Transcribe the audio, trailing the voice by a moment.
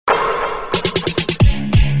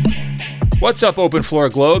What's up, Open Floor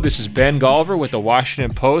Globe? This is Ben Golliver with the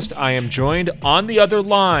Washington Post. I am joined on the other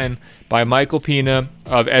line by Michael Pina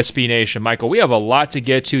of SB Nation. Michael, we have a lot to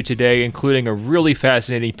get to today, including a really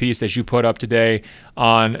fascinating piece that you put up today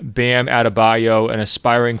on Bam Adebayo, an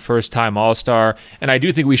aspiring first-time All-Star. And I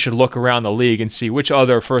do think we should look around the league and see which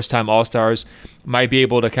other first-time All-Stars might be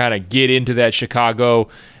able to kind of get into that Chicago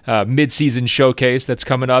mid-season showcase that's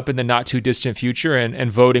coming up in the not-too-distant future,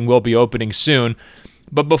 and voting will be opening soon.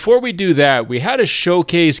 But before we do that, we had a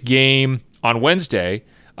showcase game on Wednesday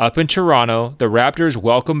up in Toronto. The Raptors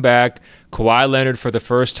welcome back Kawhi Leonard for the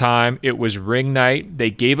first time. It was ring night.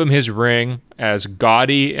 They gave him his ring, as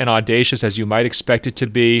gaudy and audacious as you might expect it to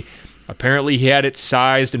be. Apparently, he had it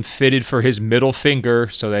sized and fitted for his middle finger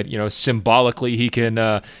so that, symbolically he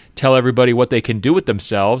can tell everybody what they can do with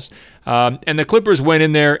themselves. And the Clippers went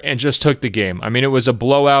in there and just took the game. I mean, it was a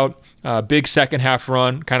blowout, big second half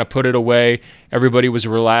run, kind of put it away. Everybody was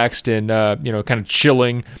relaxed and, kind of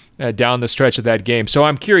chilling down the stretch of that game. So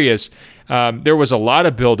I'm curious, there was a lot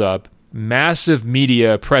of buildup, massive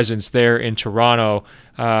media presence there in Toronto.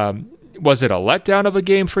 Was it a letdown of a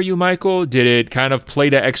game for you, Michael? Did it kind of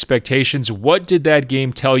play to expectations? What did that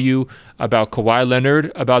game tell you about Kawhi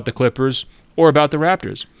Leonard, about the Clippers, or about the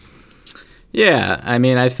Raptors? Yeah, I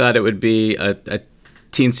mean, I thought it would be a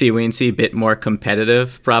teensy-weensy bit more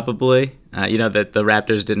competitive, probably. That the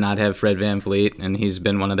Raptors did not have Fred VanVleet, and he's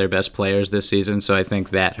been one of their best players this season, so I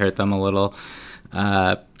think that hurt them a little.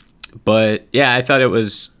 But, yeah, I thought it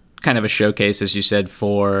was kind of a showcase, as you said,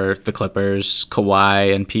 for the Clippers,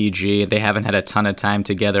 Kawhi and PG. They haven't had a ton of time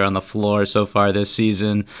together on the floor so far this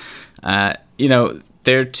season. They're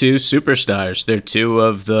two superstars. They're two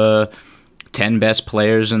of the 10 best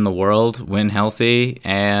players in the world when healthy.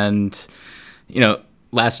 And,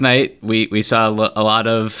 last night we saw a lot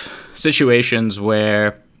of situations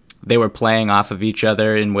where they were playing off of each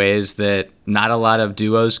other in ways that not a lot of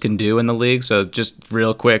duos can do in the league. So just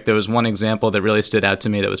real quick, there was one example that really stood out to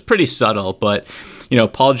me that was pretty subtle, but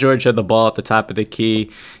Paul George had the ball at the top of the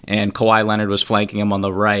key and Kawhi Leonard was flanking him on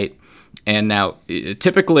the right. And now,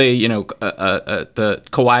 typically, the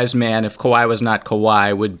Kawhi's man, if Kawhi was not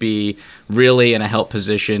Kawhi, would be really in a help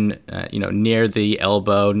position, near the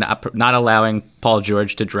elbow, not allowing Paul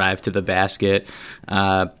George to drive to the basket.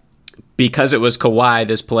 Because it was Kawhi,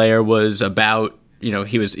 this player was about,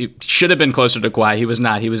 he should have been closer to Kawhi. He was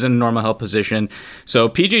not. He was in a normal help position. So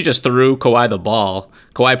PG just threw Kawhi the ball.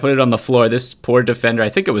 Kawhi put it on the floor. This poor defender, I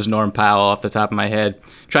think it was Norm Powell off the top of my head,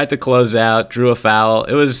 tried to close out, drew a foul.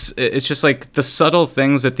 It's just like the subtle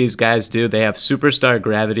things that these guys do. They have superstar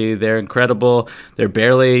gravity. They're incredible. They're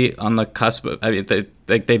barely on the cusp.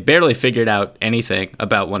 They barely figured out anything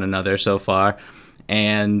about one another so far.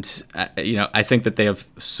 And, I think that they have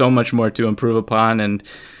so much more to improve upon, and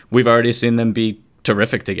we've already seen them be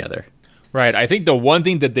terrific together. Right. I think the one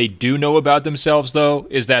thing that they do know about themselves, though,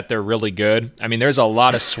 is that they're really good. I mean, there's a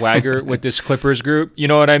lot of swagger with this Clippers group. You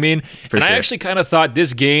know what I mean? For sure. I actually kind of thought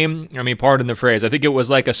this game, pardon the phrase, I think it was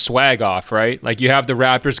like a swag off, right? Like you have the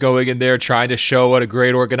Raptors going in there trying to show what a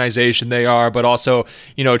great organization they are, but also,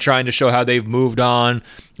 trying to show how they've moved on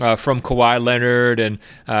from Kawhi Leonard and,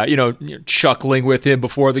 chuckling with him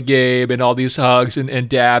before the game and all these hugs and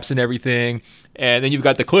daps and everything. And then you've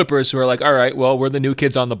got the Clippers who are like, all right, well, we're the new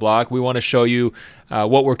kids on the block. We want to show you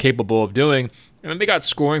what we're capable of doing. And they got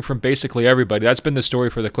scoring from basically everybody. That's been the story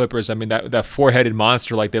for the Clippers. I mean, that four-headed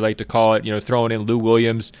monster, like they like to call it, throwing in Lou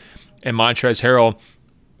Williams and Montrezl Harrell.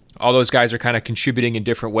 All those guys are kind of contributing in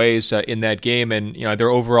different ways in that game, and their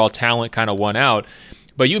overall talent kind of won out.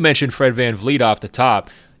 But you mentioned Fred VanVleet off the top.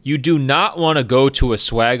 You do not want to go to a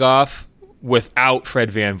swag off without Fred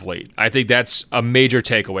VanVleet. I think that's a major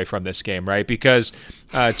takeaway from this game, right? Because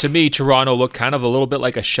to me, Toronto looked kind of a little bit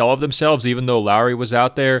like a shell of themselves, even though Lowry was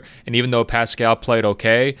out there and even though Pascal played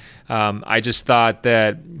okay. I just thought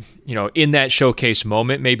that, in that showcase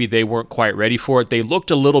moment, maybe they weren't quite ready for it. They looked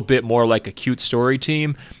a little bit more like a cute story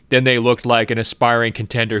team than they looked like an aspiring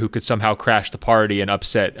contender who could somehow crash the party and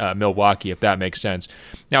upset Milwaukee, if that makes sense.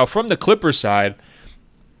 Now, from the Clippers side,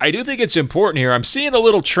 I do think it's important here. I'm seeing a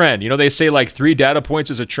little trend. They say like 3 data points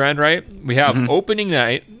is a trend, right? We have opening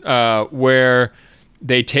night where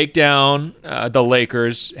they take down the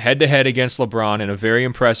Lakers head-to-head against LeBron in a very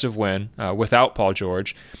impressive win without Paul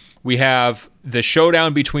George. We have the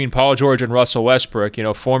showdown between Paul George and Russell Westbrook,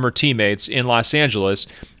 former teammates in Los Angeles,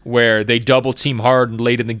 where they double-team Harden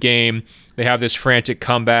late in the game. They have this frantic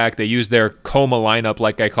comeback. They use their coma lineup,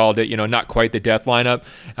 like I called it, not quite the death lineup.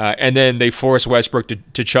 And then they force Westbrook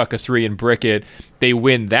to chuck a 3 and brick it. They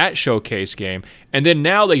win that showcase game. And then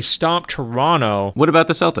now they stomp Toronto. What about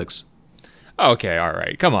the Celtics? Okay, all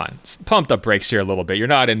right. Come on. Pump the brakes here a little bit. You're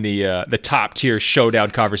not in the top tier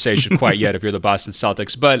showdown conversation quite yet if you're the Boston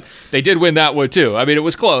Celtics, but they did win that one too. I mean, it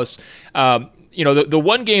was close. The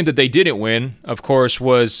one game that they didn't win, of course,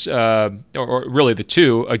 was, or really the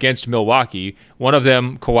two, against Milwaukee. One of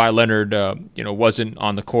them, Kawhi Leonard, wasn't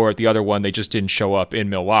on the court. The other one, they just didn't show up in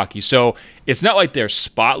Milwaukee. So it's not like they're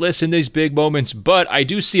spotless in these big moments, but I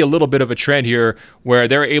do see a little bit of a trend here where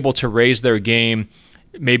they're able to raise their game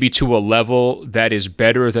maybe to a level that is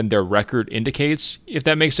better than their record indicates, if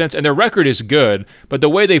that makes sense. And their record is good, but the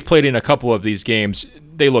way they've played in a couple of these games,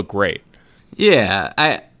 they look great.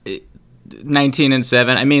 Yeah,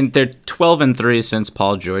 19-7. I mean, they're 12-3 since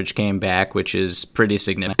Paul George came back, which is pretty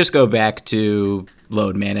significant. Just go back to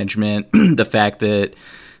load management, the fact that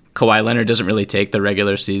Kawhi Leonard doesn't really take the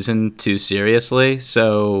regular season too seriously,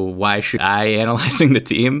 so why should I analyzing the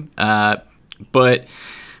team? But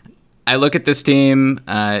I look at this team.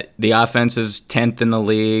 The offense is 10th in the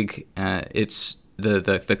league. It's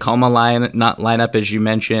the Coma lineup, as you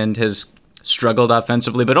mentioned, has struggled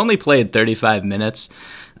offensively, but only played 35 minutes.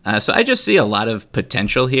 So I just see a lot of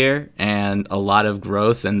potential here and a lot of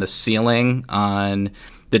growth in the ceiling on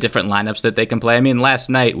the different lineups that they can play. I mean, last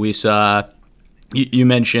night we saw, you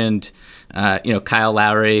mentioned, Kyle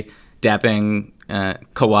Lowry dapping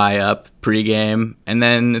Kawhi up pregame, and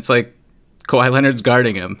then it's like Kawhi Leonard's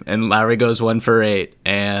guarding him, and Lowry goes 1 for 8,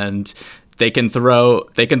 and they can throw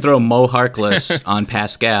Mo Harkless on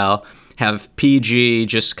Pascal, have PG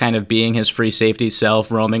just kind of being his free safety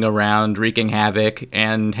self, roaming around, wreaking havoc,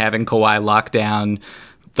 and having Kawhi lock down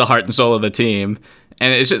the heart and soul of the team.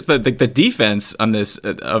 And it's just the defense on this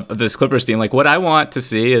Clippers team. Like, what I want to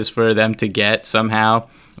see is for them to get somehow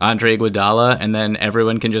Andre Iguodala, and then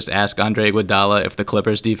everyone can just ask Andre Iguodala if the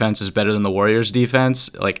Clippers defense is better than the Warriors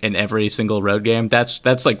defense, like in every single road game.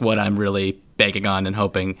 That's like what I'm really banking on and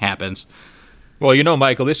hoping happens. Well,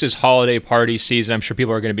 Michael, this is holiday party season. I'm sure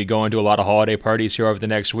people are going to be going to a lot of holiday parties here over the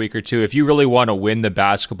next week or two. If you really want to win the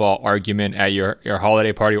basketball argument at your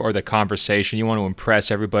holiday party or the conversation, you want to impress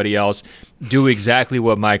everybody else, do exactly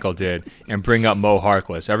what Michael did and bring up Mo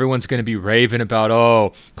Harkless. Everyone's going to be raving about,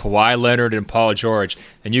 Kawhi Leonard and Paul George.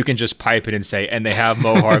 And you can just pipe it and say, and they have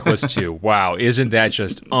Mo Harkless too. Wow, isn't that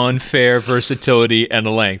just unfair versatility and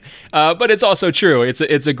length? But it's also true. It's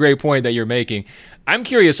a great point that you're making. I'm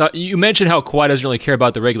curious, you mentioned how Kawhi doesn't really care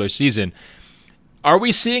about the regular season. Are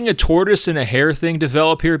we seeing a tortoise and a hare thing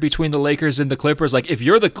develop here between the Lakers and the Clippers? Like, if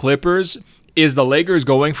you're the Clippers, is the Lakers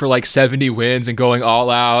going for like 70 wins and going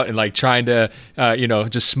all out and like trying to,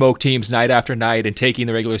 just smoke teams night after night and taking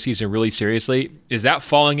the regular season really seriously? Is that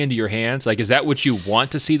falling into your hands? Like, is that what you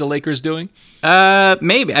want to see the Lakers doing?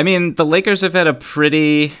 Maybe. I mean, the Lakers have had a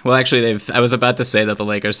pretty, well, actually, I was about to say that the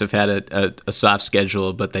Lakers have had a soft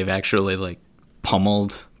schedule, but they've actually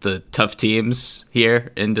pummeled the tough teams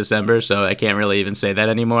here in December, so I can't really even say that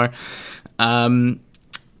anymore.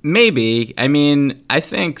 Maybe. I mean, I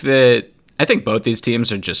think both these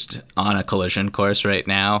teams are just on a collision course right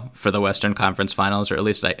now for the Western Conference Finals, or at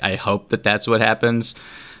least I hope that that's what happens.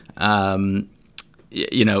 What's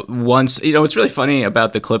really funny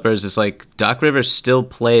about the Clippers is like Doc Rivers still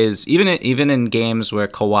plays, even in games where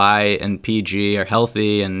Kawhi and PG are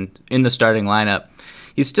healthy and in the starting lineup,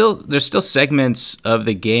 there's still segments of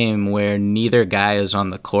the game where neither guy is on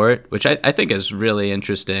the court, which I think is really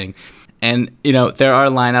interesting. And, there are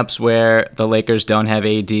lineups where the Lakers don't have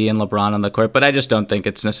AD and LeBron on the court, but I just don't think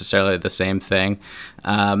it's necessarily the same thing.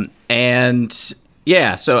 So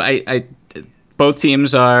both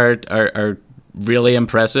teams are really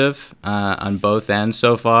impressive on both ends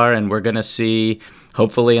so far, and we're going to see,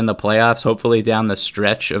 hopefully in the playoffs, hopefully down the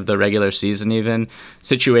stretch of the regular season even,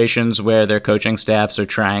 situations where their coaching staffs are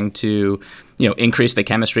trying to, increase the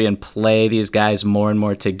chemistry and play these guys more and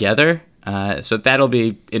more together. So that'll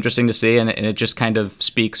be interesting to see, and it just kind of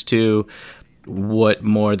speaks to what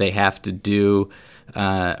more they have to do,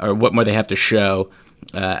 or what more they have to show,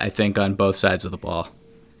 I think, on both sides of the ball.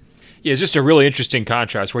 Yeah, it's just a really interesting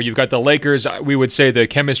contrast where you've got the Lakers. We would say the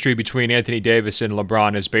chemistry between Anthony Davis and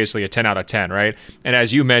LeBron is basically a 10 out of 10, right? And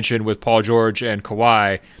as you mentioned with Paul George and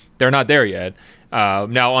Kawhi, they're not there yet.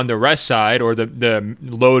 Now on the rest side, or the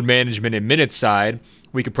load management and minutes side,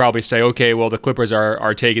 we could probably say, okay, well, the Clippers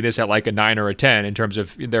are taking this at like a 9 or a 10 in terms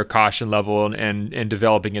of their caution level and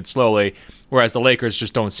developing it slowly, whereas the Lakers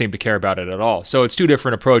just don't seem to care about it at all. So it's two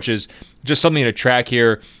different approaches, just something to track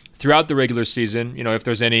here throughout the regular season, if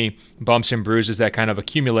there's any bumps and bruises that kind of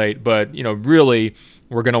accumulate. But, really,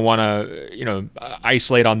 we're going to want to,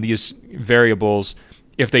 isolate on these variables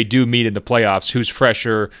if they do meet in the playoffs, who's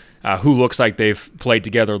fresher, who looks like they've played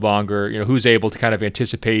together longer, who's able to kind of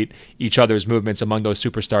anticipate each other's movements among those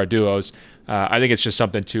superstar duos. I think it's just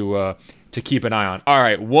something to keep an eye on. All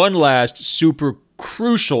right, one last super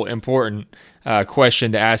crucial, important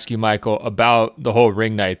question to ask you, Michael, about the whole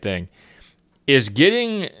ring night thing. Is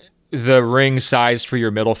getting the ring sized for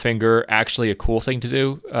your middle finger actually a cool thing to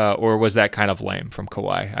do, or was that kind of lame from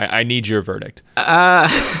Kawhi? I need your verdict.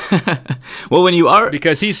 Well, when you are...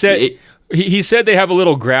 Because he said... He said they have a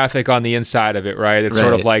little graphic on the inside of it, right? It's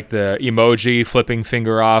sort of like the emoji flipping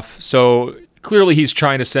finger off. So clearly he's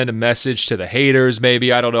trying to send a message to the haters,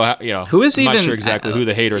 maybe. I don't know. I'm not sure exactly who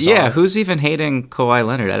the haters are. Yeah, who's even hating Kawhi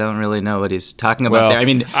Leonard? I don't really know what he's talking about there. I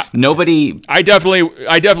mean, nobody... I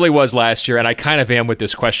definitely was last year, and I kind of am with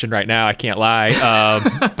this question right now. I can't lie.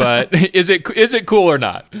 But is it cool or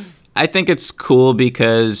not? I think it's cool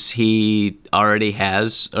because he already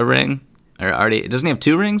has a ring. Doesn't he have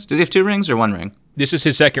 2 rings? Does he have 2 rings or 1 ring? This is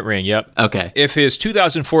his second ring, yep. Okay. If his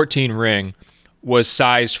 2014 ring was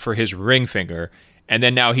sized for his ring finger, and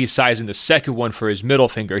then now he's sizing the second one for his middle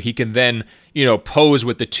finger, he can then, pose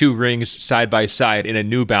with the 2 rings side by side in a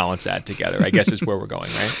New Balance ad together, I guess is where we're going,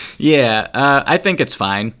 right? Yeah, I think it's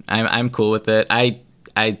fine. I'm cool with it. I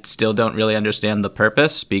still don't really understand the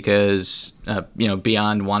purpose because,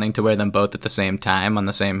 beyond wanting to wear them both at the same time on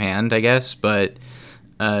the same hand, I guess, but...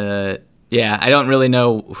 Yeah, I don't really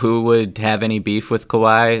know who would have any beef with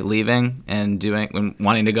Kawhi leaving and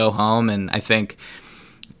wanting to go home. And I think,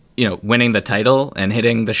 winning the title and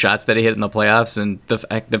hitting the shots that he hit in the playoffs, and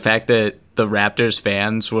the fact that the Raptors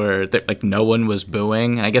fans were like, no one was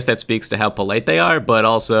booing. I guess that speaks to how polite they are, but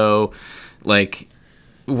also like,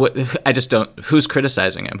 I just don't. Who's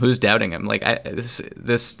criticizing him? Who's doubting him? Like this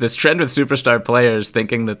trend with superstar players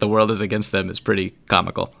thinking that the world is against them is pretty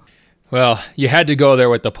comical. Well, you had to go there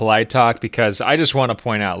with the polite talk because I just want to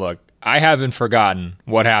point out, look, I haven't forgotten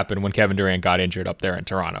what happened when Kevin Durant got injured up there in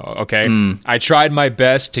Toronto, okay? I tried my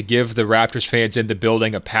best to give the Raptors fans in the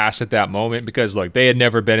building a pass at that moment because, look, they had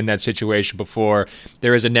never been in that situation before.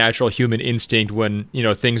 There is a natural human instinct when,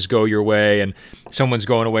 things go your way and someone's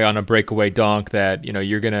going away on a breakaway dunk that,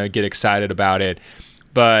 you're going to get excited about it.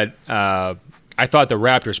 But I thought the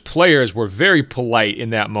Raptors players were very polite in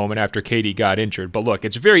that moment after KD got injured. But look,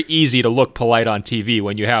 it's very easy to look polite on TV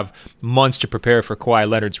when you have months to prepare for Kawhi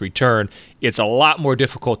Leonard's return. It's a lot more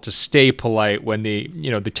difficult to stay polite when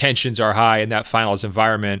the tensions are high in that finals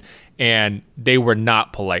environment. And they were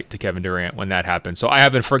not polite to Kevin Durant when that happened. So I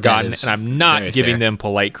haven't forgotten, and I'm not giving them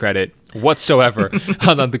polite credit whatsoever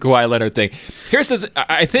on the Kawhi Leonard thing. Here's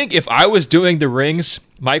I think if I was doing the rings,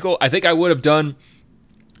 Michael, I think I would have done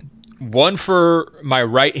one for my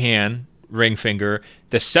right hand ring finger.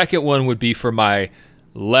 The second one would be for my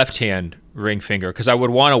left hand ring finger because I would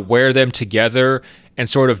want to wear them together and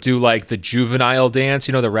sort of do like the Juvenile dance,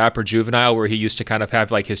 the rapper Juvenile, where he used to kind of have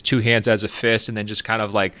like his 2 hands as a fist and then just kind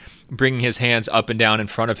of like bringing his hands up and down in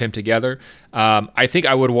front of him together. I think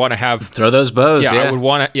I would want to throw those bows. Yeah, I would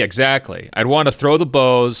want to. Yeah, exactly. I'd want to throw the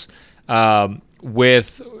bows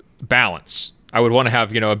with balance. I would want to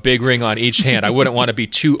have, a big ring on each hand. I wouldn't want to be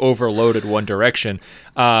too overloaded one direction.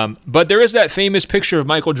 But there is that famous picture of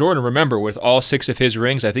Michael Jordan, remember, with all 6 of his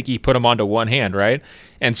rings. I think he put them onto one hand, right?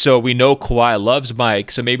 And so we know Kawhi loves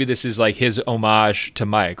Mike, so maybe this is like his homage to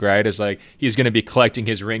Mike, right? It's like he's going to be collecting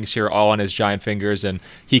his rings here all on his giant fingers, and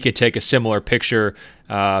he could take a similar picture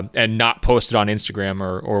and not post it on Instagram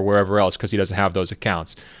or wherever else because he doesn't have those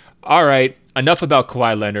accounts. All right, enough about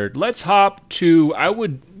Kawhi Leonard. Let's hop to, I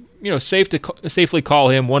would... safely call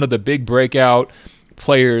him one of the big breakout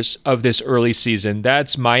players of this early season.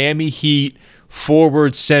 That's Miami Heat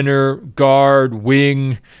forward, center, guard,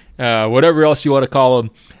 wing, whatever else you want to call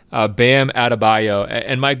him, Bam Adebayo.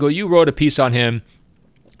 And Michael, you wrote a piece on him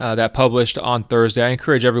that published on Thursday. I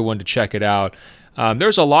encourage everyone to check it out.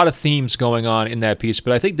 There's a lot of themes going on in that piece,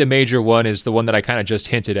 but I think the major one is the one that I kind of just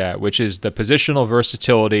hinted at, which is the positional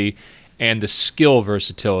versatility and the skill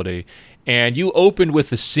versatility. And you opened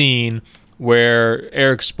with the scene where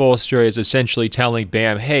Eric Spoelstra is essentially telling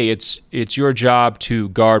Bam, hey, it's your job to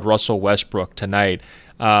guard Russell Westbrook tonight.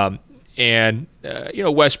 Westbrook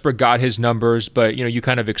got his numbers, but, you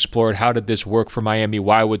kind of explored how did this work for Miami?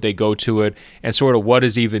 Why would they go to it? And sort of what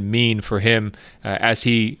does it even mean for him as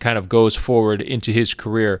he kind of goes forward into his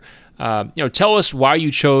career? Tell us why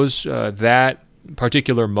you chose that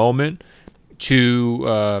particular moment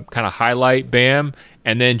to kind of highlight Bam,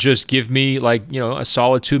 and then just give me a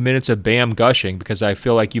solid 2 minutes of Bam gushing, because I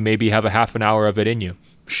feel like you maybe have a half an hour of it in you.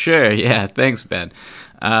 Sure, yeah. Thanks, Ben.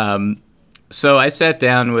 So I sat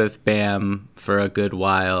down with Bam for a good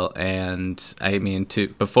while, and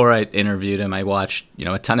before I interviewed him, I watched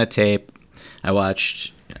a ton of tape. I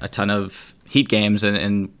watched a ton of Heat games,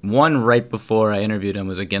 and one right before I interviewed him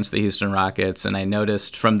was against the Houston Rockets, and I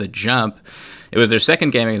noticed from the jump, it was their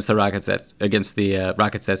second game against the Rockets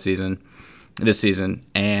this season.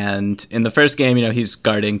 And in the first game, he's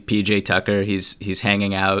guarding PJ Tucker. He's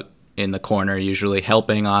hanging out in the corner, usually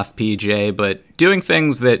helping off PJ, but doing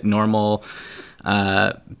things that normal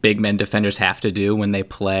big men defenders have to do when they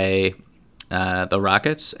play the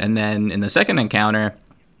Rockets. And then in the second encounter,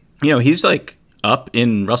 he's like up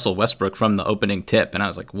in Russell Westbrook from the opening tip, and I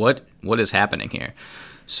was like, what is happening here?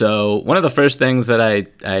 So one of the first things that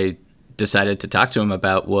I decided to talk to him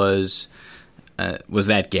about was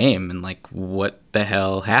that game, and like, what the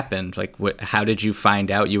hell happened? Like, how did you find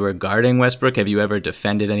out you were guarding Westbrook? Have you ever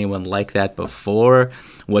defended anyone like that before?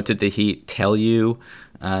 What did the Heat tell you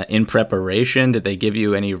in preparation? Did they give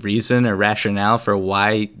you any reason or rationale for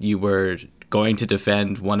why you were going to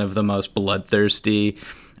defend one of the most bloodthirsty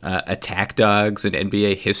attack dogs in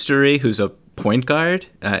NBA history, who's a point guard,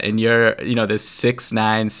 and you're this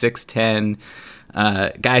 6'9",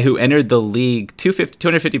 6'10", guy who entered the league,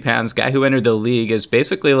 250 pounds, guy who entered the league is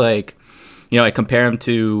basically like, I compare him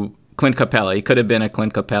to Clint Capella. He could have been a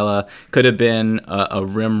Clint Capella, could have been a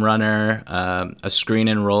rim runner, a screen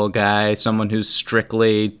and roll guy, someone who's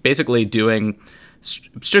strictly doing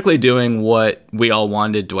what we all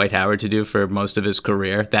wanted Dwight Howard to do for most of his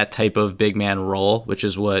career, that type of big man role, which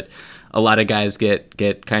is what a lot of guys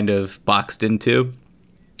get kind of boxed into.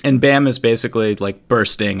 And Bam is basically like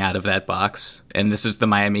bursting out of that box, and this is the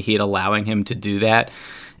Miami Heat allowing him to do that.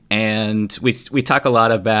 And we talk a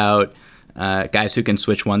lot about guys who can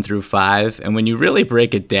switch 1 through 5, and when you really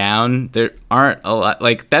break it down, there aren't a lot.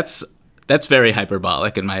 Like, that's very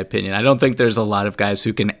hyperbolic in my opinion. I don't think there's a lot of guys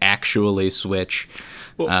who can actually switch.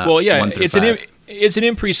 Well, yeah, 1 through 5. It's an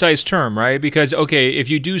imprecise term, right? Because, okay, if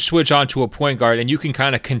you do switch onto a point guard and you can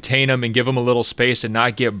kind of contain him and give him a little space and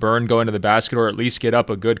not get burned going to the basket, or at least get up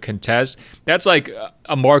a good contest, that's like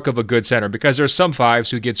a mark of a good center. Because there's some 5s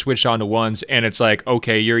who get switched onto 1s, and it's like,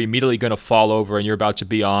 okay, you're immediately going to fall over and you're about to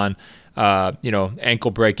be on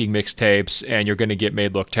ankle breaking mixtapes, and you're going to get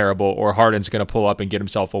made look terrible, or Harden's going to pull up and get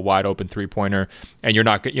himself a wide open 3-pointer, and you're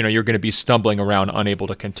going to be stumbling around unable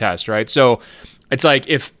to contest, right? So it's like,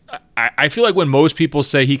 if I feel like when most people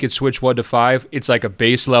say he could switch 1 to 5, it's like a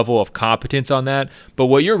base level of competence on that. But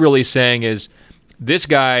what you're really saying is this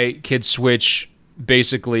guy could switch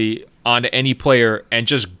basically onto any player and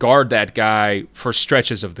just guard that guy for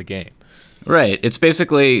stretches of the game. Right. It's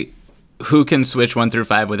basically who can switch 1 through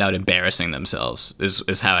 5 without embarrassing themselves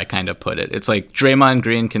is how I kind of put it. It's like Draymond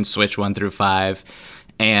Green can switch 1 through 5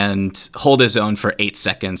 and hold his own for 8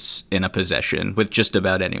 seconds in a possession with just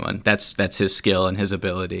about anyone. That's his skill and his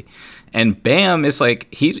ability. And Bam is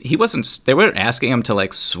like, he wasn't, they weren't asking him to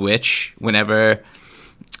like switch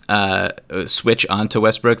onto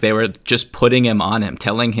Westbrook. They were just putting him on him,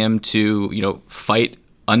 telling him to, fight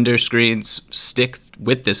under screens, stick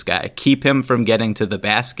with this guy, keep him from getting to the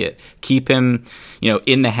basket, keep him,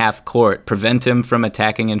 in the half court, prevent him from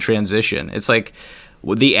attacking in transition. It's like,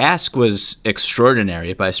 the ask was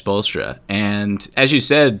extraordinary by Spoelstra. And as you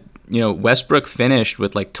said, Westbrook finished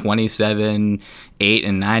with like 27, 8,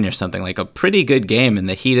 and 9 or something, like a pretty good game. And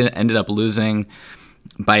the Heat ended up losing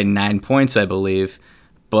by 9 points, I believe.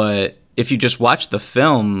 But if you just watch the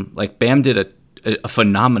film, like, Bam did a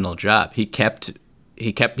phenomenal job. He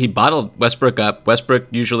bottled Westbrook up. Westbrook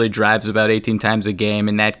usually drives about 18 times a game.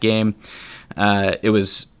 In that game, it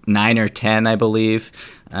was 9 or 10, I believe.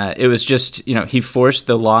 It was just, he forced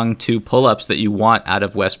the long 2 pull-ups that you want out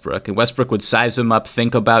of Westbrook. And Westbrook would size him up,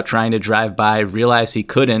 think about trying to drive by, realize he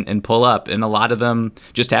couldn't, and pull up. And a lot of them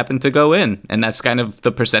just happened to go in. And that's kind of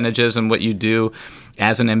the percentages and what you do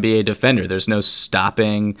as an NBA defender. There's no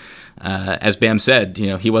stopping. As Bam said,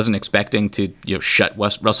 he wasn't expecting to shut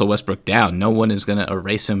Russell Westbrook down. No one is going to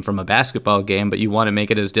erase him from a basketball game, but you want to make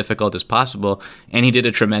it as difficult as possible. And he did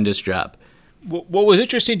a tremendous job. What was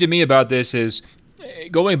interesting to me about this is,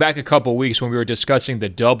 going back a couple weeks when we were discussing the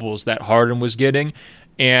doubles that Harden was getting,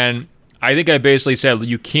 and I think I basically said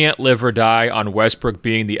you can't live or die on Westbrook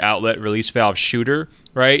being the outlet release valve shooter,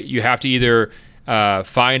 right? You have to either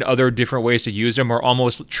find other different ways to use him or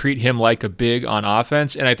almost treat him like a big on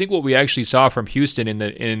offense. And I think what we actually saw from Houston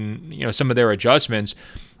in some of their adjustments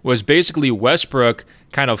was basically Westbrook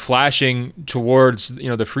kind of flashing towards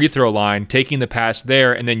the free throw line, taking the pass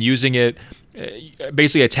there, and then using it,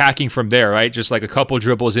 basically attacking from there, right? Just like a couple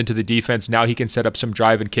dribbles into the defense. Now he can set up some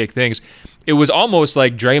drive and kick things. It was almost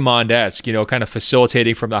like Draymond-esque, kind of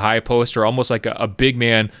facilitating from the high post, or almost like a big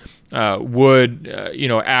man would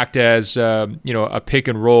act as a pick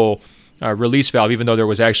and roll release valve, even though there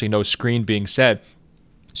was actually no screen being set.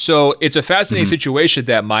 So it's a fascinating situation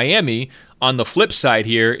that Miami, on the flip side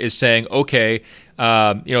here, is saying, okay,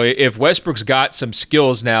 if Westbrook's got some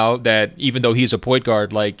skills now that even though he's a point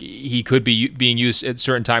guard, like he could be being used at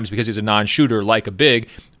certain times because he's a non-shooter like a big,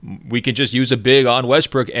 we can just use a big on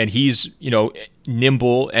Westbrook and he's,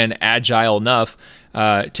 nimble and agile enough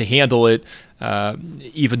to handle it,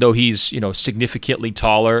 even though he's, significantly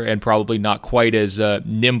taller and probably not quite as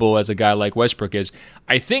nimble as a guy like Westbrook is.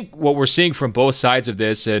 I think what we're seeing from both sides of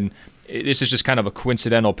this, and this is just kind of a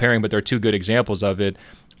coincidental pairing, but they're two good examples of it.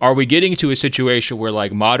 Are we getting to a situation where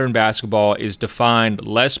like modern basketball is defined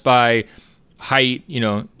less by height,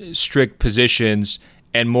 strict positions,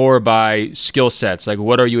 and more by skill sets? Like,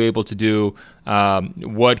 what are you able to do?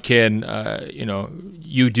 What can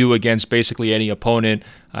you do against basically any opponent?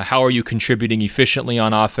 How are you contributing efficiently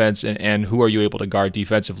on offense, and who are you able to guard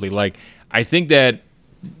defensively? Like, I think that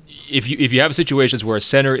if you have situations where a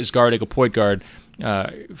center is guarding a point guard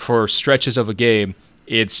for stretches of a game,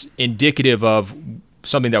 it's indicative of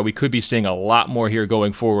something that we could be seeing a lot more here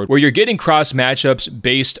going forward, where you're getting cross matchups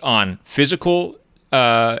based on physical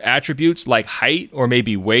attributes like height or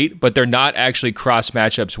maybe weight, but they're not actually cross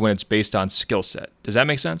matchups when it's based on skill set. Does that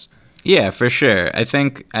make sense? Yeah, for sure.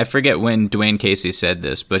 I forget when Dwayne Casey said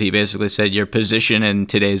this, but he basically said your position in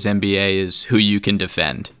today's NBA is who you can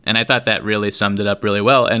defend. And I thought that really summed it up really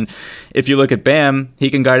well. And if you look at Bam, he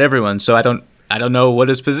can guard everyone. So I don't know what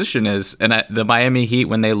his position is. And the Miami Heat,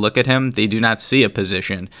 when they look at him, they do not see a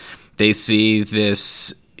position. They see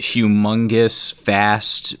this humongous,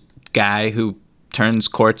 fast guy who can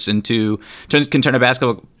turn a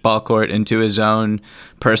basketball court into his own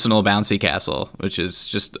personal bouncy castle, which is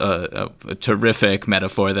just a terrific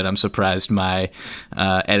metaphor that I'm surprised my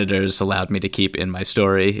editors allowed me to keep in my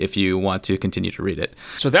story if you want to continue to read it.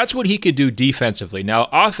 So that's what he could do defensively. Now,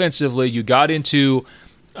 offensively, you got into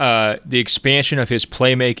the expansion of his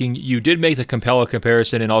playmaking. You did make the Capella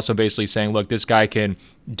comparison and also basically saying, look, this guy can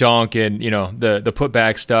dunk and, the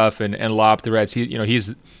putback stuff and lob threats.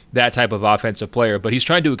 He's that type of offensive player, but he's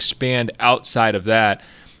trying to expand outside of that.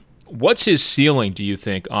 What's his ceiling, do you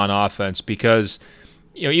think, on offense? Because,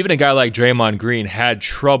 even a guy like Draymond Green had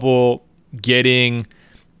trouble getting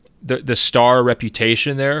the star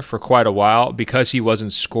reputation there for quite a while because he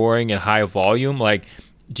wasn't scoring in high volume. Like,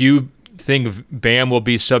 do you think Bam will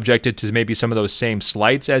be subjected to maybe some of those same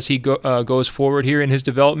slights as he goes forward here in his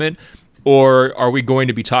development? Or are we going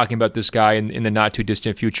to be talking about this guy in the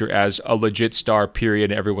not-too-distant future as a legit star,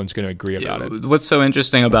 period, and everyone's going to agree about it? What's so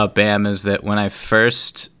interesting about Bam is that when I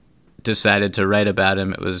first decided to write about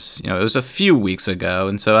him, it was a few weeks ago,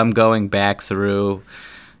 and so I'm going back through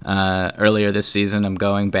earlier this season. I'm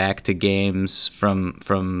going back to games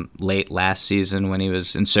from late last season when he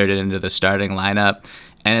was inserted into the starting lineup,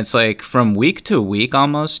 and it's like from week to week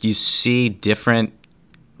almost, you see different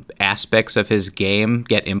aspects of his game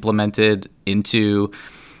get implemented into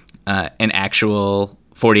an actual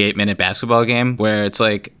 48-minute basketball game where it's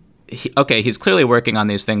like, he's clearly working on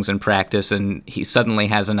these things in practice and he suddenly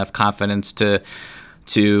has enough confidence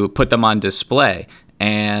to put them on display.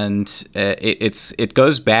 And it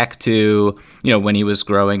goes back to, when he was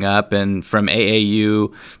growing up and from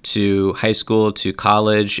AAU to high school to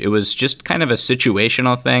college, it was just kind of a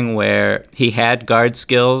situational thing where he had guard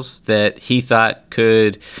skills that he thought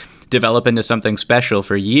could develop into something special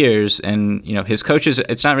for years. And, his coaches,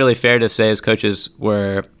 it's not really fair to say his coaches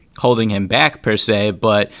were holding him back per se,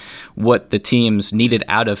 but what the teams needed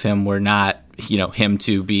out of him were not, him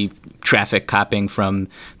to be traffic copping from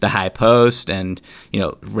the high post and,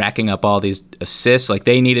 racking up all these assists. Like,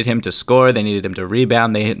 they needed him to score, they needed him to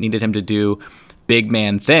rebound, they needed him to do big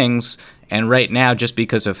man things. And right now, just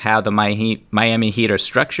because of how the Miami Heat are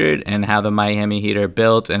structured and how the Miami Heat are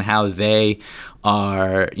built and how they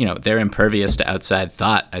are, they're impervious to outside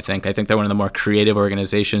thought, I think they're one of the more creative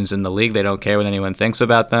organizations in the league. They don't care what anyone thinks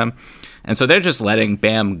about them. And so they're just letting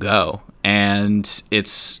Bam go. And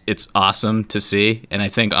it's awesome to see. And I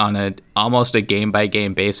think on almost a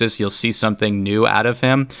game-by-game basis, you'll see something new out of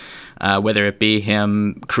him, whether it be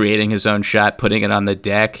him creating his own shot, putting it on the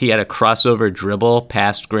deck. He had a crossover dribble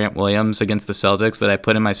past Grant Williams against the Celtics that I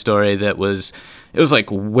put in my story it was like,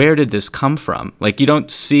 where did this come from? Like, you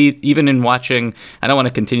don't see, even in watching, I don't want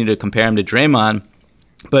to continue to compare him to Draymond,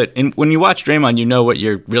 but when you watch Draymond, you know what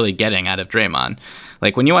you're really getting out of Draymond.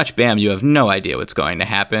 Like, when you watch Bam, you have no idea what's going to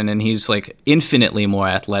happen, and he's, like, infinitely more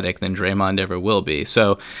athletic than Draymond ever will be.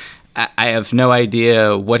 So I have no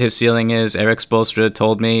idea what his ceiling is. Eric Spoelstra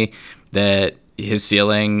told me that his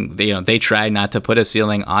ceiling, they try not to put a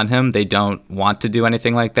ceiling on him. They don't want to do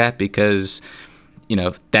anything like that because,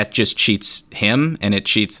 that just cheats him and it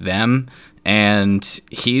cheats them. And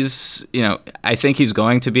he's, I think he's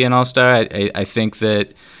going to be an all-star. I think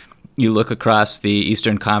that you look across the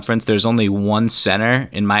Eastern Conference, there's only one center,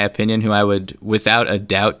 in my opinion, who I would, without a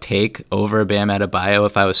doubt, take over Bam Adebayo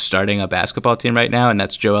if I was starting a basketball team right now, and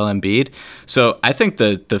that's Joel Embiid. So I think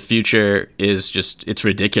the future is it's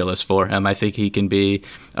ridiculous for him. I think he can be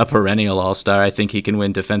a perennial all-star. I think he can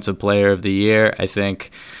win Defensive Player of the Year. I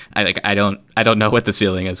don't know what the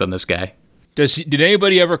ceiling is on this guy. Did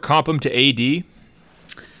anybody ever comp him to AD?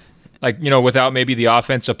 Like, without maybe the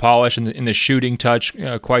offensive polish and the shooting touch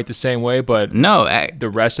quite the same way, but no, the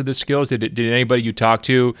rest of the skills, did anybody you talk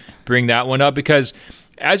to bring that one up? Because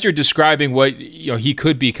as you're describing what he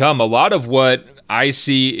could become, a lot of what I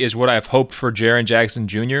see is what I've hoped for Jaren Jackson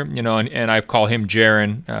Jr., and I call him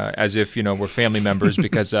Jaren as if, we're family members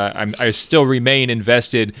because I still remain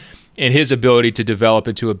invested in his ability to develop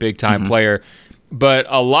into a big-time player. But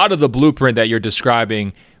a lot of the blueprint that you're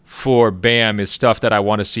describing for Bam is stuff that I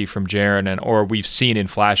want to see from Jaren or we've seen in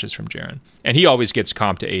flashes from Jaren. And he always gets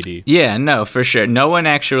comped to AD. Yeah, no, for sure. No one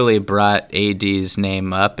actually brought AD's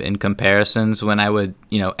name up in comparisons when I would,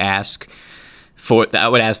 ask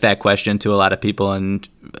that question to a lot of people, and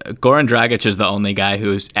Goran Dragic is the only guy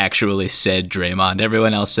who's actually said Draymond.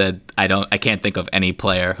 Everyone else said I can't think of any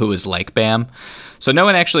player who is like Bam. So no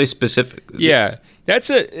one actually specifically. Yeah.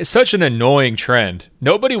 That's such an annoying trend.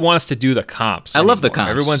 Nobody wants to do the comps anymore. I love the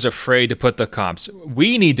comps. Everyone's afraid to put the comps.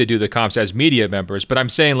 We need to do the comps as media members, but I'm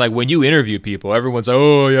saying, like, when you interview people, everyone's like,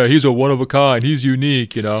 oh, yeah, he's a one-of-a-kind. He's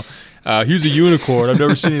unique, he's a unicorn. I've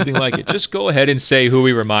never seen anything like it. Just go ahead and say who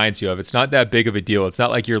he reminds you of. It's not that big of a deal. It's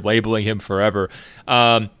not like you're labeling him forever.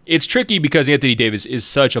 It's tricky because Anthony Davis is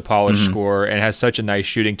such a polished scorer and has such a nice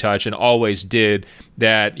shooting touch and always did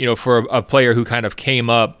that, for a player who kind of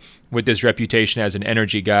came up with this reputation as an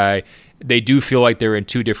energy guy, they do feel like they're in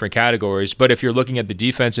two different categories. But if you're looking at the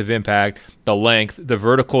defensive impact, the length, the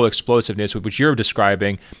vertical explosiveness, which you're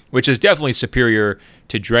describing, which is definitely superior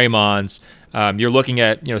to Draymond's, you're looking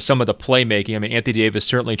at some of the playmaking. I mean, Anthony Davis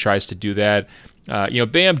certainly tries to do that.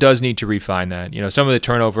 Bam does need to refine that. Some of the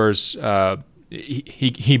turnovers,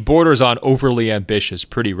 he borders on overly ambitious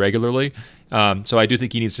pretty regularly. So I do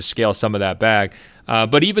think he needs to scale some of that back.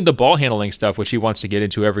 But even the ball handling stuff, which he wants to get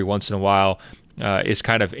into every once in a while, is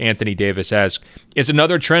kind of Anthony Davis-esque. It's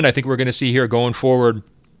another trend I think we're going to see here going forward.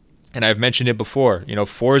 And I've mentioned it before.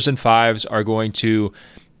 4s and 5s are going to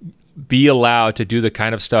be allowed to do the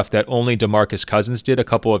kind of stuff that only DeMarcus Cousins did a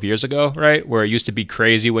couple of years ago, right? Where it used to be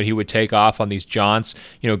crazy when he would take off on these jaunts,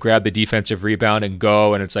 grab the defensive rebound and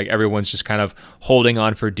go, and it's like everyone's just kind of holding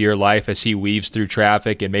on for dear life as he weaves through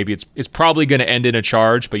traffic, and maybe it's probably going to end in a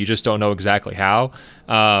charge, but you just don't know exactly how.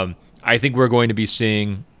 I think we're going to be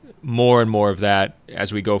seeing more and more of that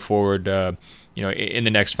as we go forward, in the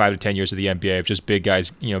next 5 to 10 years of the NBA, of just big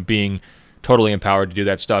guys, being totally empowered to do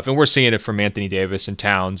that stuff. And we're seeing it from Anthony Davis and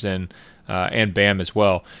Towns and Bam as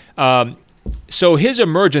well. So his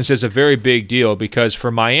emergence is a very big deal because for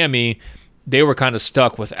Miami, they were kind of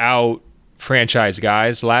stuck without franchise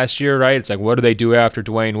guys last year, right? It's like, what do they do after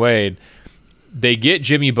Dwayne Wade? They get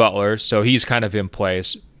Jimmy Butler, so he's kind of in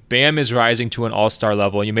place. Bam is rising to an all-star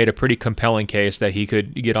level, and you made a pretty compelling case that he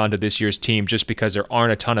could get onto this year's team just because there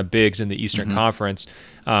aren't a ton of bigs in the Eastern Conference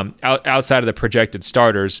outside of the projected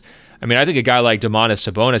starters. I mean, I think a guy like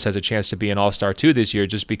Domantas Sabonis has a chance to be an all-star too this year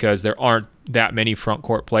just because there aren't that many front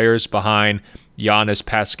court players behind Giannis,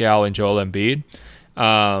 Pascal, and Joel Embiid.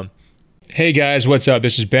 Hey guys, what's up?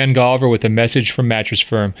 This is Ben Golliver with a message from Mattress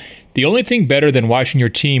Firm. The only thing better than watching your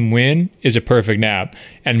team win is a perfect nap.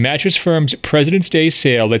 And Mattress Firm's President's Day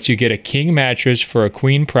sale lets you get a king mattress for a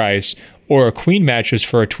queen price or a queen mattress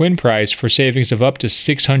for a twin price for savings of up to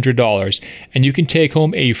 $600. And you can take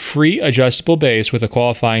home a free adjustable base with a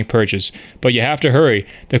qualifying purchase. But you have to hurry.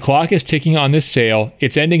 The clock is ticking on this sale.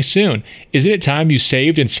 It's ending soon. Isn't it time you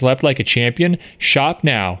saved and slept like a champion? Shop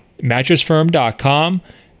now. MattressFirm.com.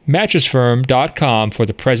 MattressFirm.com for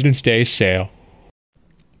the President's Day sale.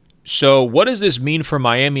 So what does this mean for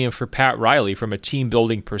Miami and for Pat Riley from a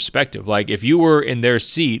team-building perspective? Like, if you were in their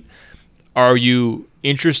seat, are you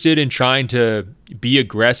interested in trying to be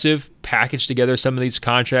aggressive, package together some of these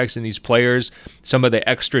contracts and these players, some of the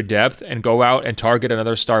extra depth, and go out and target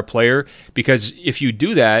another star player? Because if you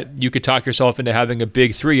do that, you could talk yourself into having a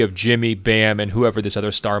big three of Jimmy, Bam, and whoever this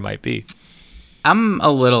other star might be. I'm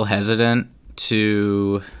a little hesitant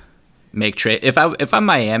to make trade. If I'm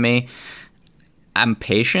Miami, I'm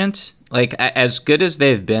patient. Like, as good as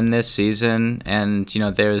they've been this season, and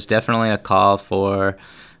there's definitely a call for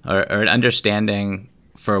or an understanding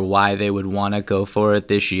for why they would want to go for it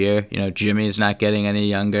this year. Jimmy's not getting any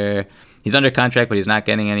younger. He's under contract, but he's not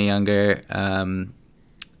getting any younger.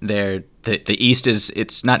 The East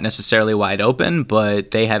it's not necessarily wide open,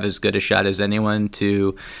 but they have as good a shot as anyone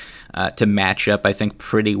to match up, I think,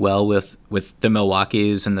 pretty well with the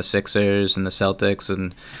Milwaukees and the Sixers and the Celtics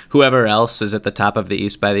and whoever else is at the top of the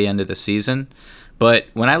East by the end of the season. But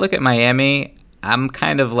when I look at Miami, I'm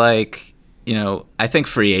kind of like, I think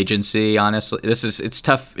free agency, honestly, it's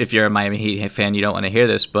tough if you're a Miami Heat fan, you don't want to hear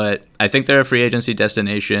this, but I think they're a free agency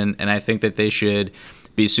destination, and I think that they should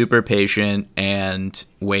be super patient and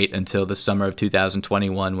wait until the summer of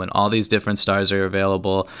 2021 when all these different stars are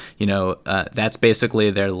available. That's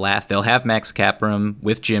basically their last. They'll have max cap room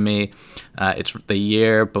with Jimmy. It's the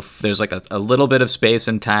year before. There's like a little bit of space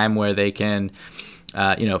and time where they can,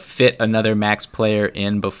 fit another max player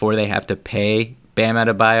in before they have to pay Bam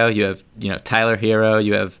Adebayo. You have, Tyler Hero.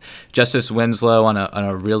 You have Justice Winslow on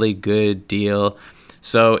a really good deal.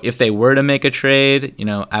 So if they were to make a trade,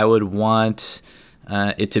 I would want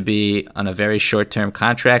it to be on a very short-term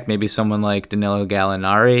contract. Maybe someone like Danilo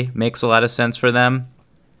Gallinari makes a lot of sense for them.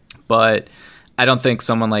 But I don't think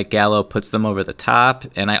someone like Gallo puts them over the top.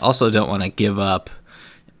 And I also don't want to give up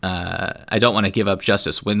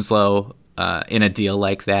Justice Winslow in a deal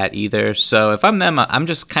like that either. So if I'm them, I'm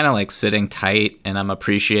just kind of like sitting tight and I'm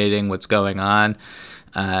appreciating what's going on.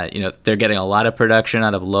 They're getting a lot of production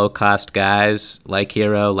out of low-cost guys like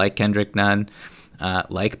Hero, like Kendrick Nunn,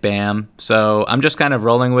 like Bam. So I'm just kind of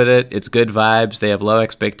rolling with it. It's good vibes. They have low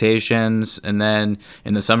expectations. And then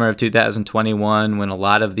in the summer of 2021, when a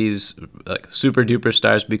lot of these super-duper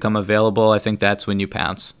stars become available, I think that's when you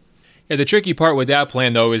pounce. Yeah, the tricky part with that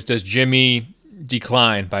plan, though, is does Jimmy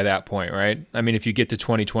decline by that point, right? I mean, if you get to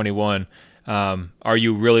 2021, are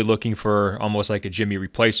you really looking for almost like a Jimmy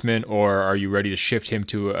replacement, or are you ready to shift him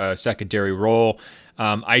to a secondary role?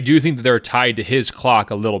 I do think that they're tied to his clock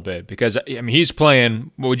a little bit because, he's playing,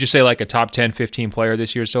 what would you say, like a top 10, 15 player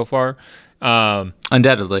this year so far?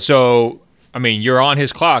 Undoubtedly. So, you're on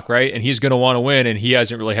his clock, right? And he's going to want to win, and he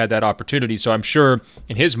hasn't really had that opportunity. So I'm sure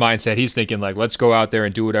in his mindset, he's thinking, like, let's go out there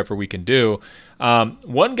and do whatever we can do.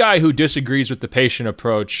 One guy who disagrees with the patient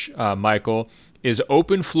approach, Michael, is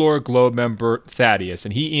Open Floor Globe member Thaddeus.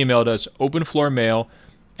 And he emailed us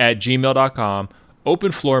openfloormail@gmail.com,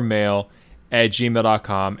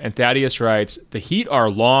 openfloormail@gmail.com. And Thaddeus writes, the Heat are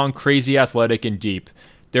long, crazy athletic, and deep.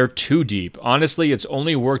 They're too deep. Honestly, it's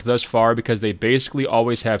only worked thus far because they basically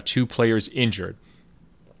always have two players injured.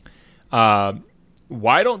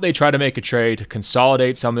 Why don't they try to make a trade to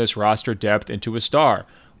consolidate some of this roster depth into a star?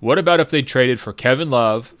 What about if they traded for Kevin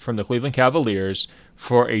Love from the Cleveland Cavaliers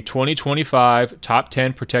for a 2025 top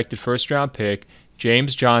 10 protected first-round pick,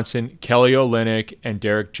 James Johnson, Kelly Olynyk, and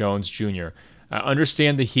Derek Jones Jr.? I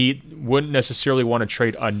understand the Heat wouldn't necessarily want to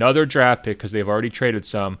trade another draft pick because they've already traded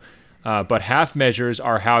some, but half measures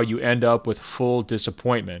are how you end up with full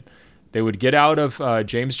disappointment. They would get out of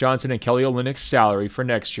James Johnson and Kelly Olynyk's salary for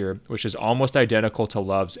next year, which is almost identical to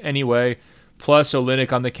Love's anyway. Plus,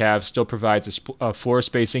 Olynyk on the Cavs still provides a floor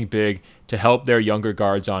spacing big to help their younger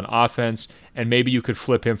guards on offense, and maybe you could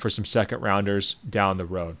flip him for some second rounders down the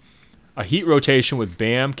road. A Heat rotation with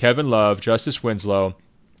Bam, Kevin Love, Justice Winslow,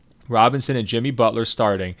 Robinson, and Jimmy Butler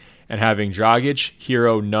starting, and having Dragic,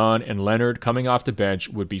 Hero, Nunn, and Leonard coming off the bench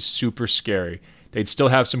would be super scary. They'd still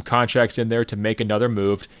have some contracts in there to make another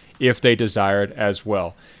move if they desired as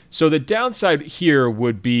well. So the downside here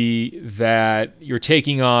would be that you're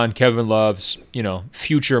taking on Kevin Love's,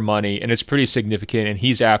 future money, and it's pretty significant, and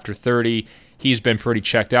he's after 30. He's been pretty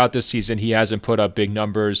checked out this season. He hasn't put up big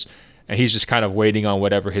numbers, and he's just kind of waiting on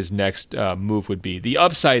whatever his next move would be. The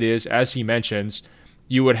upside is, as he mentions,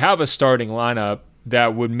 you would have a starting lineup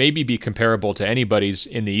that would maybe be comparable to anybody's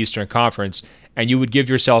in the Eastern Conference, and you would give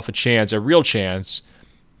yourself a real chance,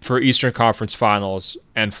 for Eastern Conference Finals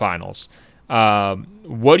and Finals.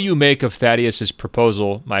 What do you make of Thaddeus's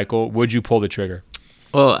proposal, Michael? Would you pull the trigger?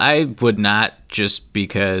 Well, I would not, just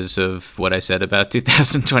because of what I said about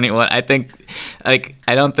 2021. I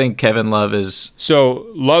don't think Kevin Love is... So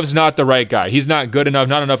Love's not the right guy. He's not good enough,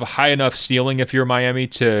 not enough high enough ceiling if you're Miami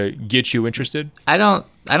to get you interested? I don't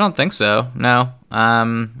think so. No.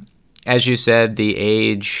 As you said, the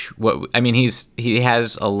age, he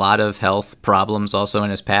has a lot of health problems also in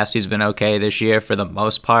his past. He's been okay this year for the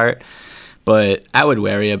most part, but I would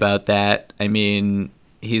worry about that.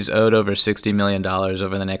 He's owed over $60 million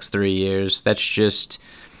over the next 3 years. That's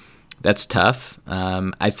tough.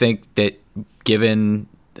 I think that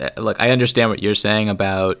I understand what you're saying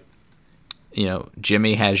about,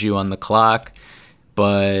 Jimmy has you on the clock,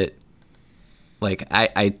 but like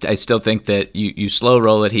I still think that you slow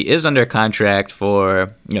roll it. He is under contract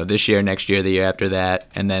for this year, next year, the year after that,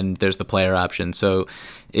 and then there's the player option. So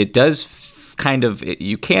it does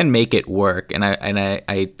you can make it work, and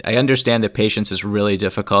I understand that patience is really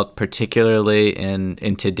difficult, particularly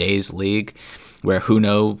in today's league, where who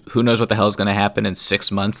knows what the hell is going to happen in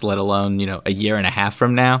 6 months, let alone a year and a half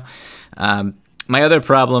from now. My other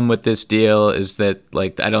problem with this deal is that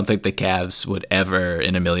I don't think the Cavs would ever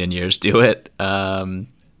in a million years do it.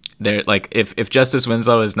 They're if Justice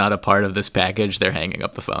Winslow is not a part of this package, they're hanging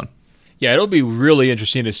up the phone. Yeah, it'll be really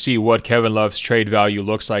interesting to see what Kevin Love's trade value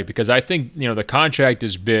looks like, because I think, the contract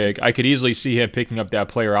is big. I could easily see him picking up that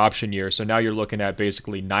player option year. So now you're looking at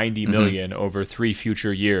basically $90 million over 3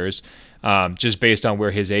 future years, just based on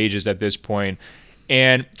where his age is at this point.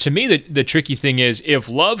 And to me, the tricky thing is, if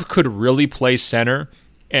Love could really play center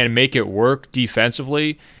and make it work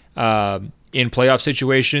defensively in playoff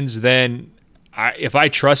situations, then if I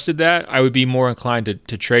trusted that, I would be more inclined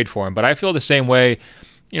to trade for him. But I feel the same way.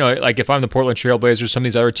 If I'm the Portland Trailblazers, some of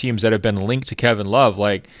these other teams that have been linked to Kevin Love,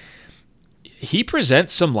 he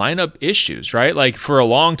presents some lineup issues, right? For a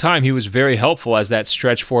long time, he was very helpful as that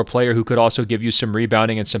stretch 4 player who could also give you some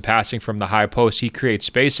rebounding and some passing from the high post. He creates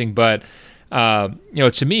spacing, but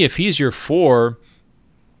to me, if he's your 4,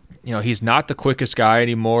 he's not the quickest guy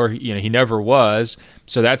anymore. He never was.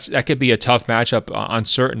 So that could be a tough matchup on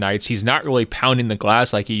certain nights. He's not really pounding the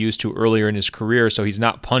glass like he used to earlier in his career, so he's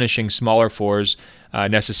not punishing smaller 4s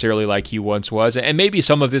necessarily like he once was. And maybe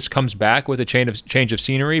some of this comes back with a change of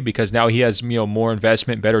scenery, because now he has more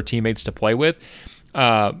investment, better teammates to play with.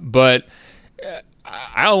 But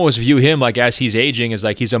I almost view him as he's aging as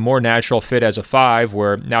he's a more natural fit as a 5,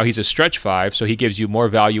 where now he's a stretch 5, so he gives you more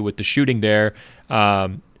value with the shooting there.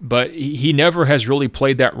 But he never has really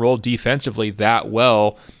played that role defensively that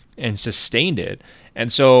well and sustained it. And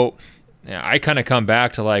so I kind of come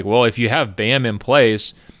back to well, if you have Bam in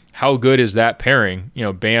place, how good is that pairing?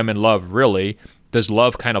 Bam and Love, really? Does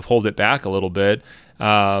Love kind of hold it back a little bit?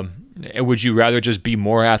 Would you rather just be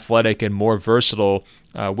more athletic and more versatile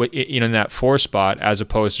in that 4 spot, as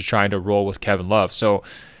opposed to trying to roll with Kevin Love? So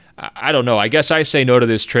I don't know. I guess I say no to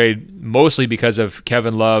this trade mostly because of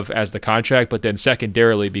Kevin Love as the contract, but then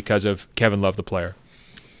secondarily because of Kevin Love the player.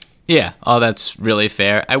 Yeah, that's really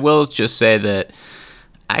fair. I will just say that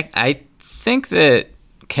I think that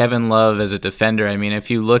Kevin Love as a defender, if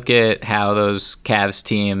you look at how those Cavs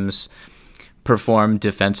teams performed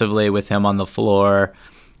defensively with him on the floor,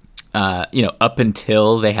 up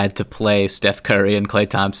until they had to play Steph Curry and Klay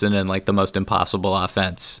Thompson in the most impossible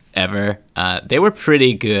offense ever, they were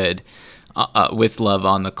pretty good with Love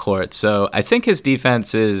on the court. So I think his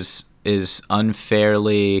defense is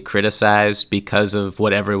unfairly criticized because of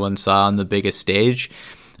what everyone saw on the biggest stage.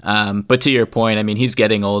 But to your point, he's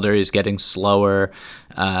getting older, he's getting slower,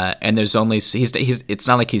 and there's only it's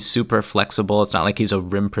not like he's super flexible. It's not like he's a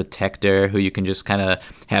rim protector who you can just kind of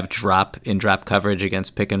have drop coverage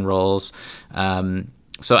against pick and rolls.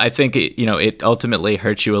 So I think it ultimately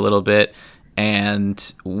hurts you a little bit.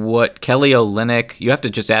 And what Kelly Olynyk, you have to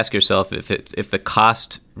just ask yourself if the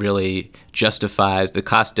cost really justifies, the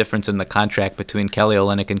cost difference in the contract between Kelly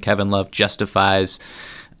Olynyk and Kevin Love justifies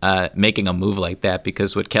making a move like that,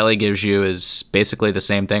 because what Kelly gives you is basically the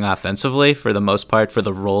same thing offensively for the most part for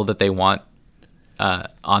the role that they want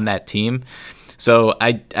on that team. So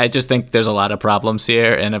I just think there's a lot of problems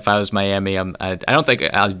here, and if I was Miami, I don't think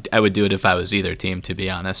I would do it if I was either team, to be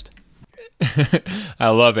honest. I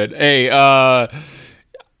love it. Hey,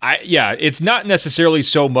 it's not necessarily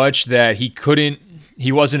so much that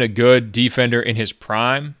he wasn't a good defender in his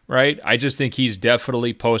prime, right? I just think he's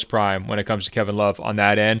definitely post-prime when it comes to Kevin Love on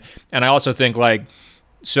that end. And I also think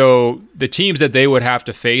so the teams that they would have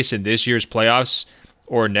to face in this year's playoffs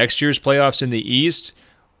or next year's playoffs in the East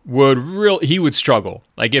he would struggle.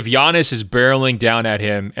 If Giannis is barreling down at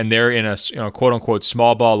him and they're in a quote unquote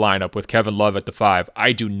small ball lineup with Kevin Love at the 5,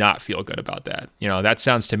 I do not feel good about that. That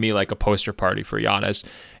sounds to me like a poster party for Giannis.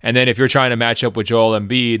 And then if you're trying to match up with Joel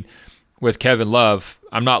Embiid with Kevin Love,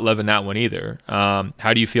 I'm not loving that one either.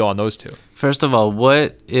 How do you feel on those two? First of all,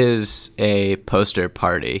 what is a poster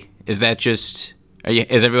party? Is that just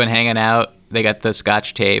is everyone hanging out? They got the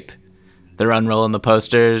scotch tape. They're unrolling the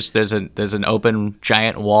posters. There's an open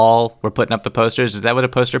giant wall. We're putting up the posters. Is that what a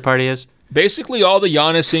poster party is? Basically, all the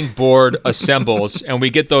Giannis Inc. board assembles, and we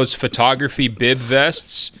get those photography bib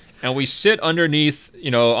vests, and we sit underneath,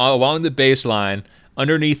 along the baseline,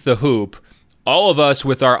 underneath the hoop, all of us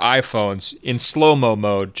with our iPhones in slow-mo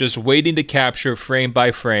mode, just waiting to capture frame by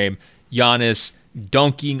frame Giannis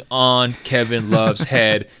dunking on Kevin Love's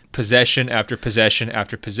head, possession after possession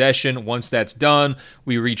after possession. Once that's done,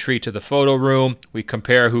 we retreat to the photo room. We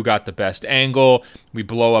compare who got the best angle. We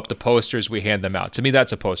blow up the posters. We hand them out. To me,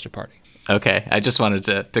 that's a poster party. Okay, I just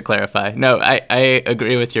wanted to clarify. No, I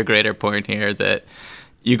agree with your greater point here that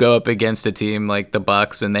you go up against a team like the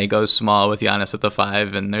Bucks and they go small with Giannis at the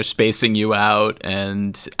 5 and they're spacing you out,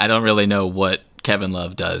 and I don't really know what Kevin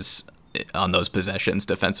Love does on those possessions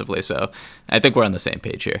defensively. So I think we're on the same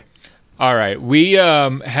page here. All right. We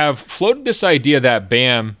have floated this idea that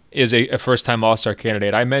Bam is a first-time All-Star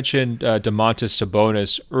candidate. I mentioned Domantas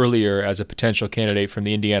Sabonis earlier as a potential candidate from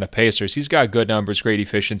the Indiana Pacers. He's got good numbers, great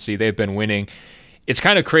efficiency. They've been winning. It's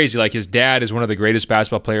kind of crazy. Like, his dad is one of the greatest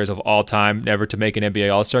basketball players of all time, never to make an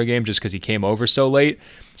NBA All-Star game just because he came over so late.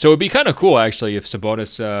 So it would be kind of cool, actually, if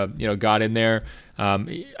Sabonis got in there.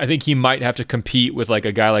 I think he might have to compete with like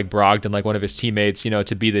a guy like Brogdon, like one of his teammates,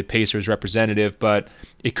 to be the Pacers representative, but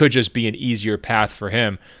it could just be an easier path for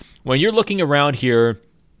him. When you're looking around here,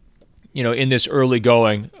 in this early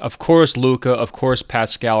going, of course Luka, of course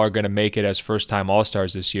Pascal are going to make it as first-time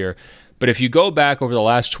All-Stars this year. But if you go back over the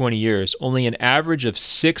last 20 years, only an average of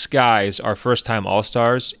 6 guys are first-time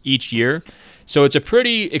All-Stars each year. So it's a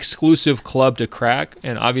pretty exclusive club to crack,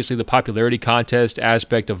 and obviously the popularity contest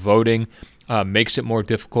aspect of voting makes it more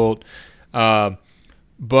difficult. But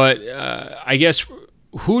I guess,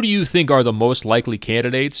 who do you think are the most likely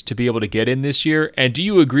candidates to be able to get in this year? And do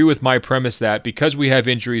you agree with my premise that because we have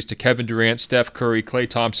injuries to Kevin Durant, Steph Curry, Klay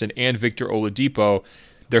Thompson, and Victor Oladipo,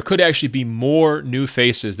 there could actually be more new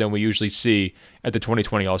faces than we usually see at the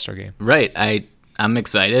 2020 All-Star Game? Right. I'm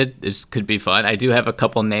excited. This could be fun. I do have a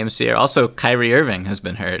couple names here. Also, Kyrie Irving has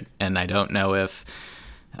been hurt, and I don't know if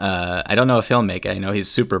he'll make it. I know he's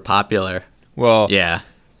super popular. Well, yeah,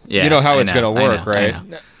 you know how it's going to work, right?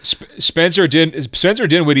 Spencer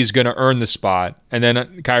Dinwiddie's going to earn the spot, and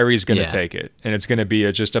then Kyrie's going to take it, and it's going to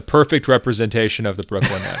be just a perfect representation of the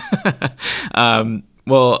Brooklyn Nets.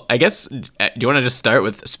 Well, I guess, do you want to just start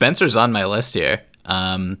with Spencer's on my list here?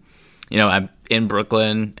 I'm in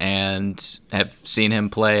Brooklyn and have seen him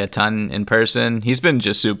play a ton in person. He's been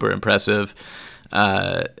just super impressive,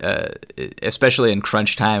 especially in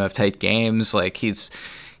crunch time of tight games. Like,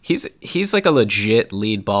 He's like a legit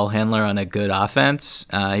lead ball handler on a good offense.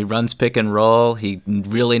 He runs pick and roll. He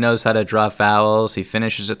really knows how to draw fouls. He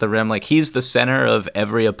finishes at the rim. Like, he's the center of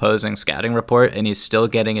every opposing scouting report, and he's still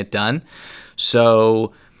getting it done.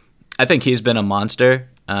 So I think he's been a monster.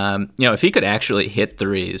 If he could actually hit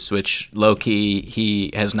threes, which low-key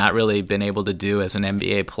he has not really been able to do as an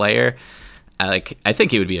NBA player, I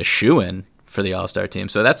think he would be a shoo-in for the All-Star team.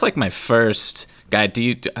 So that's like my first guy.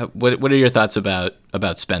 What are your thoughts about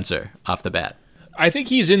Spencer off the bat? I think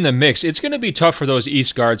he's in the mix. It's going to be tough for those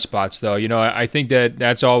East guard spots, though. I think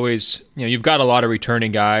that's always, you've got a lot of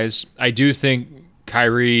returning guys. I do think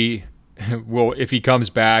Kyrie will, if he comes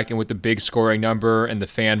back and with the big scoring number and the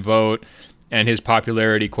fan vote and his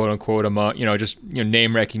popularity, quote unquote, among,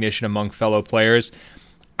 name recognition among fellow players,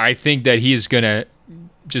 I think that he's going to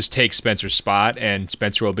just take Spencer's spot, and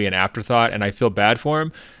Spencer will be an afterthought, and I feel bad for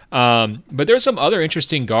him. But there's some other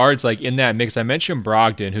interesting guards like in that mix. I mentioned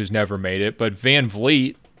Brogdon, who's never made it, but Van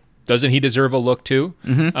Vliet, doesn't he deserve a look too?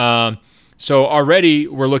 Mm-hmm. So already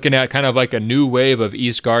we're looking at kind of like a new wave of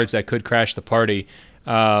East guards that could crash the party.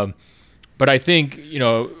 But I think,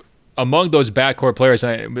 among those backcourt players,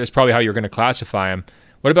 and that's probably how you're going to classify him.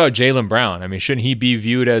 What about Jaylen Brown? I mean, shouldn't he be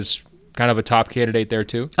viewed as kind of a top candidate there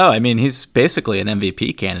too? Oh, I mean, he's basically an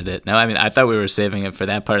MVP candidate. No, I mean, I thought we were saving him for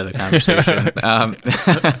that part of the conversation.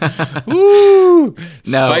 Woo!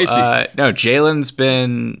 Spicy. No, Jalen's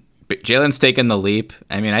taken the leap.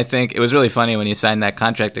 I mean, I think it was really funny when he signed that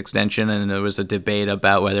contract extension, and there was a debate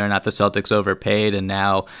about whether or not the Celtics overpaid, and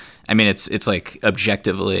now, I mean, it's like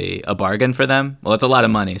objectively a bargain for them. Well, it's a lot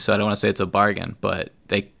of money, so I don't want to say it's a bargain, but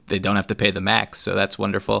they don't have to pay the max, so that's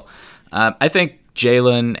wonderful. I think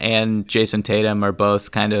Jalen and Jason Tatum are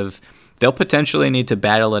both kind of, they'll potentially need to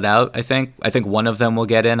battle it out. I think one of them will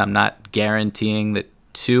get in. I'm not guaranteeing that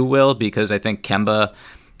two will, because I think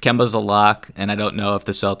Kemba's a lock, and I don't know if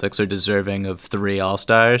the Celtics are deserving of 3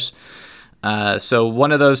 All-Stars. So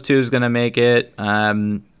one of those two is going to make it.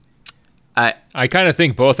 I kind of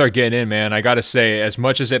think both are getting in, man. I got to say, as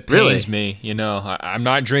much as it pains me, I'm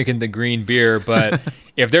not drinking the green beer, but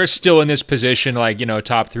if they're still in this position, like,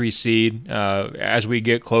 top 3 seed, as we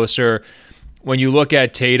get closer, when you look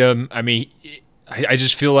at Tatum, I mean, I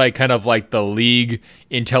just feel like kind of like the league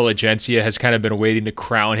intelligentsia has kind of been waiting to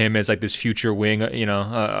crown him as like this future wing,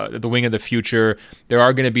 the wing of the future. There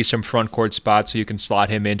are going to be some front court spots, so you can slot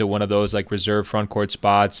him into one of those like reserve front court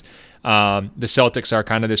spots. The Celtics are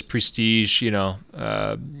kind of this prestige,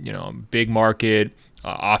 big market,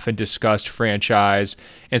 often discussed franchise.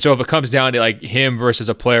 And so if it comes down to like him versus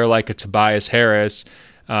a player like a Tobias Harris,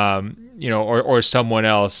 or someone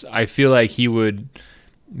else, I feel like he would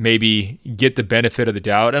maybe get the benefit of the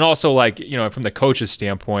doubt. And also, like, from the coach's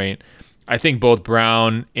standpoint, I think both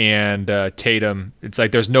Brown and Tatum, it's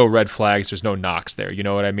like there's no red flags, there's no knocks there. You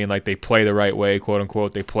know what I mean? Like, they play the right way, quote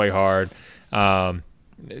unquote. They play hard.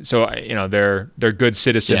 So they're good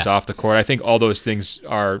citizens off the court. I think all those things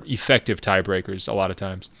are effective tiebreakers a lot of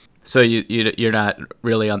times. So you're not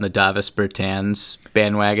really on the Davis Bertans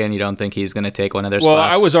bandwagon? You don't think he's going to take one of their spots? Well,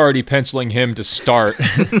 I was already penciling him to start.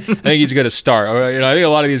 I think he's going to start. I think a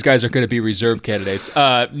lot of these guys are going to be reserve candidates.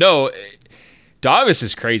 No, Davis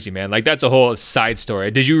is crazy, man. Like, that's a whole side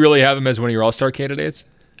story. Did you really have him as one of your all-star candidates?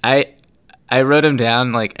 I wrote him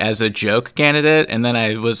down like as a joke candidate, and then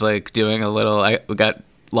I was like doing I got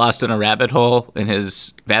lost in a rabbit hole in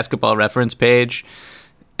his basketball reference page,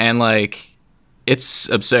 and like, it's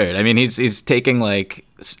absurd. I mean, he's taking like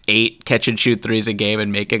 8 catch and shoot threes a game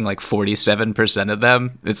and making like 47% of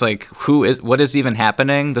them. It's like, what is even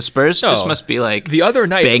happening? The Spurs just must be like the other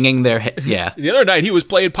night banging their head. Yeah. The other night he was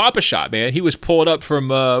playing Papa Shot, man. He was pulling up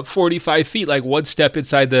from 45 feet, like one step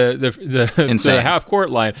inside the half court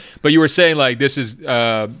line. But you were saying like this is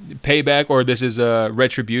payback, or this is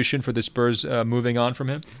retribution for the Spurs moving on from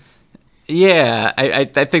him? Yeah, I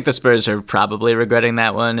think the Spurs are probably regretting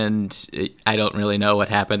that one, and I don't really know what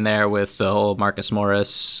happened there with the whole Marcus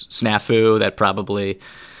Morris snafu that probably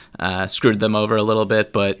screwed them over a little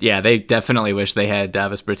bit. But yeah, they definitely wish they had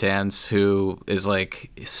Davis Bertans, who is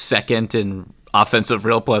like second in offensive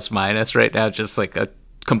real plus minus right now, just like a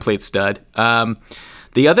complete stud.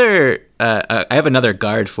 The other, I have another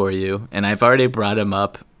guard for you, and I've already brought him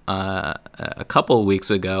up a couple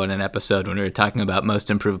weeks ago in an episode when we were talking about most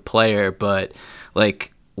improved player, but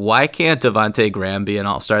like, why can't Devontae Graham be an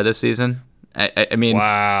all-star this season? I mean,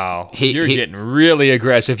 wow, you're getting really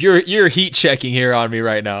aggressive. You're heat checking here on me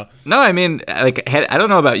right now. No, I mean, like, I don't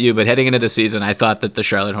know about you, but heading into the season, I thought that the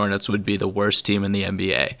Charlotte Hornets would be the worst team in the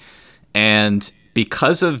NBA, and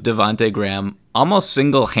because of Devontae Graham, almost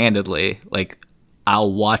single-handedly, like,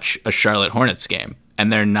 I'll watch a Charlotte Hornets game,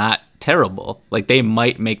 and they're not terrible. Like, they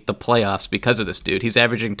might make the playoffs because of this dude. He's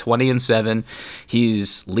averaging 20 and 7.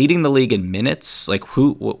 He's leading the league in minutes. Like,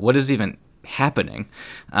 what is even happening?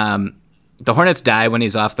 The Hornets die when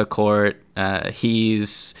he's off the court.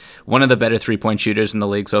 He's one of the better 3-point shooters in the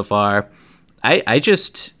league so far. I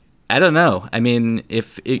don't know. I mean,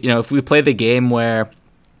 if we play the game where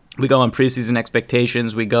we go on preseason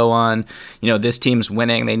expectations, we go on, this team's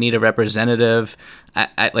winning, they need a representative.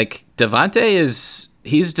 I like, Devontae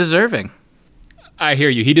he's deserving. I hear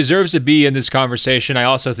you. He deserves to be in this conversation. I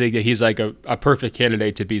also think that he's like a perfect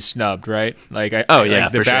candidate to be snubbed, right? Like,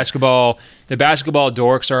 the basketball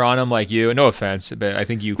dorks are on him, like you. No offense, but I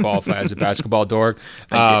think you qualify as a basketball dork.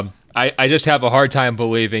 I just have a hard time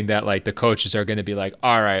believing that like the coaches are going to be like,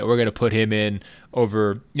 all right, we're going to put him in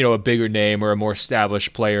over a bigger name or a more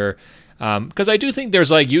established player. Because I do think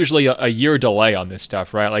there's like usually a year delay on this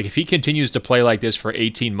stuff, right? Like, if he continues to play like this for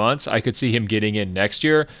 18 months, I could see him getting in next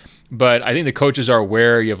year. But I think the coaches are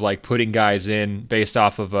wary of like putting guys in based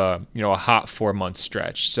off of a hot 4-month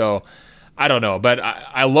stretch. So I don't know, but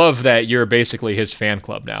I love that you're basically his fan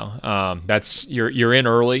club now. You're in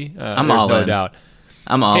early. I'm all in. No doubt.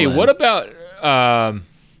 I'm all in. Hey, what about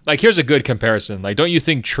like, here's a good comparison. Like, don't you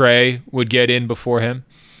think Trey would get in before him?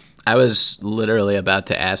 I was literally about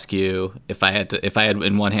to ask you if I had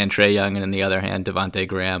in one hand Trae Young and in the other hand Devontae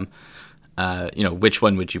Graham, which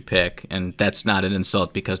one would you pick? And that's not an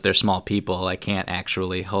insult because they're small people. I can't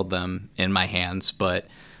actually hold them in my hands, but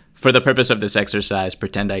for the purpose of this exercise,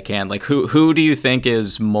 pretend I can. Like, who do you think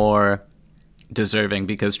is more deserving?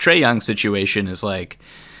 Because Trae Young's situation is like,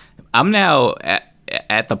 I'm now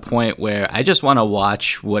at the point where I just want to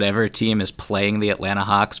watch whatever team is playing the Atlanta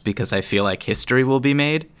Hawks because I feel like history will be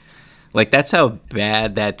made. Like, that's how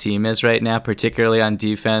bad that team is right now, particularly on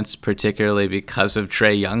defense, particularly because of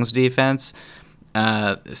Trae Young's defense.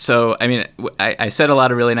 So, I mean, I said a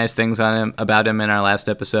lot of really nice things about him in our last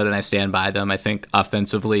episode, and I stand by them. I think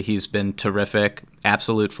offensively he's been terrific,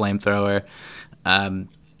 absolute flamethrower.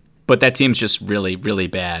 But that team's just really, really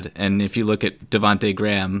bad. And if you look at Devontae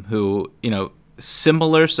Graham, who,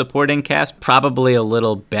 similar supporting cast, probably a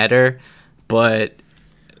little better, but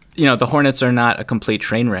the Hornets are not a complete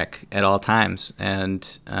train wreck at all times. And,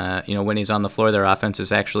 when he's on the floor, their offense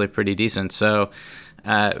is actually pretty decent. So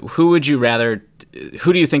who do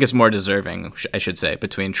you think is more deserving, I should say,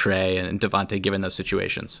 between Trae and Devontae, given those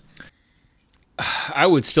situations? I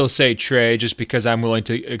would still say Trey, just because I'm willing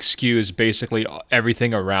to excuse basically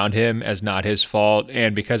everything around him as not his fault,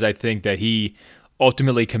 and because I think that he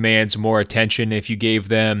ultimately commands more attention. If you gave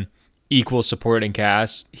them equal supporting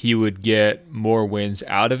cast, he would get more wins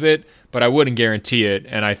out of it, but I wouldn't guarantee it,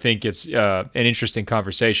 and I think it's an interesting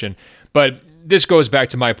conversation. But this goes back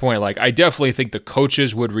to my point. Like, I definitely think the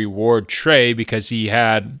coaches would reward Trey because he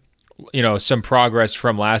had, some progress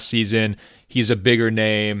from last season. He's a bigger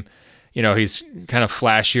name. He's kind of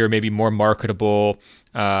flashier, maybe more marketable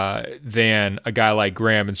than a guy like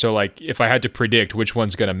Graham. And so, like, if I had to predict which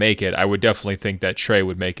one's going to make it, I would definitely think that Trey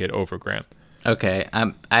would make it over Graham. Okay,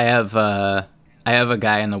 I have a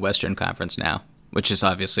guy in the Western Conference now, which is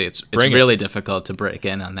obviously it's really difficult to break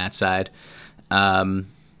in on that side.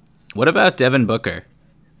 What about Devin Booker?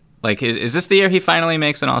 Like, is this the year he finally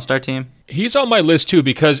makes an All-Star team? He's on my list too,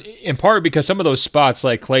 in part because some of those spots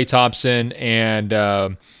like Klay Thompson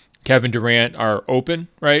and Kevin Durant are open,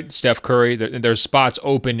 right? Steph Curry, there's spots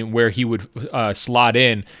open where he would slot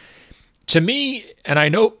in. To me, and I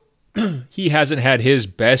know he hasn't had his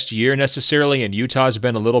best year necessarily, and Utah's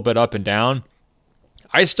been a little bit up and down.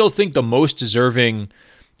 I still think the most deserving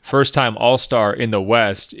first-time All-Star in the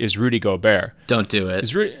West is Rudy Gobert. Don't do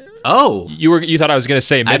it. Oh, you thought I was going to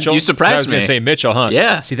say Mitchell? You surprised me. I was going to say Mitchell, huh?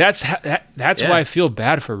 Yeah. See, that's why I feel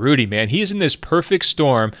bad for Rudy, man. He's in this perfect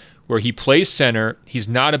storm where he plays center. He's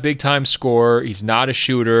not a big-time scorer. He's not a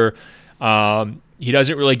shooter. He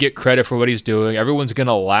doesn't really get credit for what he's doing. Everyone's going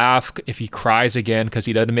to laugh if he cries again because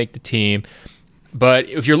he doesn't make the team. But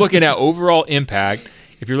if you're looking at overall impact,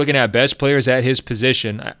 if you're looking at best players at his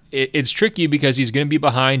position, it's tricky because he's going to be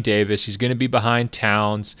behind Davis. He's going to be behind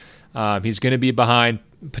Towns. He's going to be behind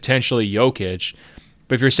potentially Jokic.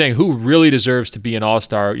 But if you're saying who really deserves to be an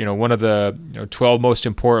All-Star, one of the 12 most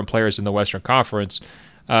important players in the Western Conference,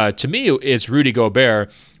 to me, it's Rudy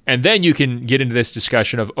Gobert. And then you can get into this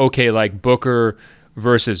discussion of, okay, like Booker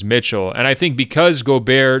versus Mitchell. And I think because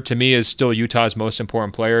Gobert, to me, is still Utah's most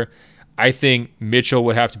important player, I think Mitchell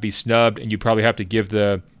would have to be snubbed, and you probably have to give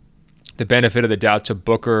the benefit of the doubt to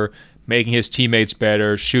Booker, making his teammates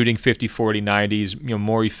better, shooting 50, 40, 90s,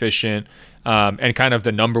 more efficient, and kind of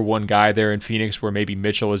the number one guy there in Phoenix where maybe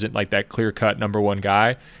Mitchell isn't like that clear-cut number one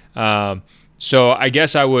guy. So I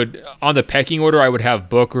guess I would, on the pecking order, I would have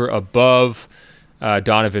Booker above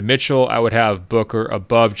Donovan Mitchell. I would have Booker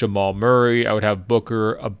above Jamal Murray. I would have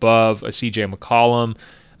Booker above a CJ McCollum,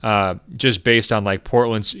 just based on like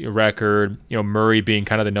Portland's record, Murray being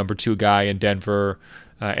kind of the number two guy in Denver,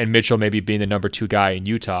 and Mitchell maybe being the number two guy in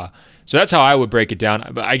Utah. So that's how I would break it down.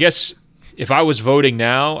 But I guess if I was voting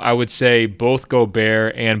now, I would say both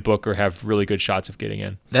Gobert and Booker have really good shots of getting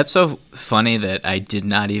in. That's so funny that I did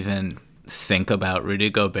not even think about Rudy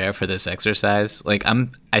Gobert for this exercise. Like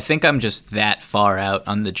I think I'm just that far out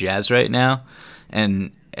on the Jazz right now,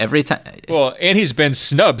 and every time. Well, and he's been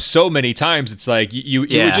snubbed so many times. It's like you would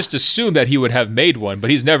just assume that he would have made one, but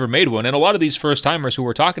he's never made one. And a lot of these first timers who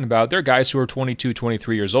we're talking about, they're guys who are 22,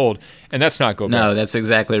 23 years old, and that's not Gobert. No, that's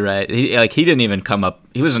exactly right. He didn't even come up.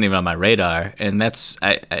 He wasn't even on my radar, and that's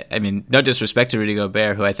I mean, no disrespect to Rudy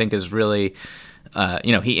Gobert, who I think is really.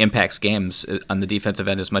 He impacts games on the defensive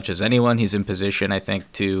end as much as anyone. He's in position, I think,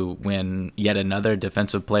 to win yet another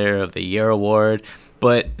Defensive Player of the Year award.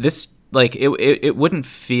 But this, like, it wouldn't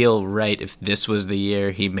feel right if this was the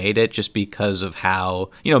year he made it, just because of how,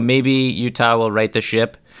 maybe Utah will right the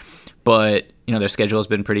ship, but, their schedule has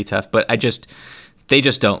been pretty tough. But they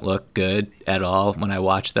just don't look good at all when I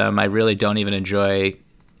watch them. I really don't even enjoy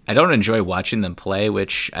watching them play,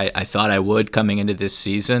 which I thought I would coming into this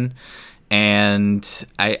season. And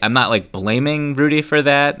I'm not like blaming Rudy for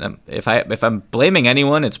that. If I'm blaming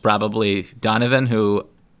anyone, it's probably Donovan, who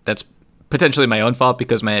that's potentially my own fault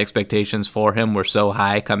because my expectations for him were so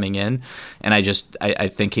high coming in, and I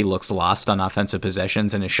think he looks lost on offensive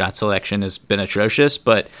possessions, and his shot selection has been atrocious.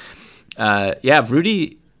 But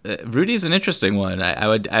Rudy's an interesting one.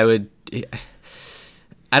 I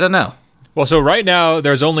don't know. Well, so right now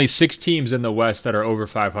there's only 6 teams in the West that are over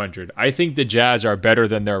 500. I think the Jazz are better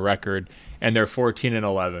than their record, and they're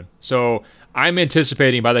 14-11. So I'm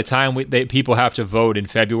anticipating by the time people have to vote in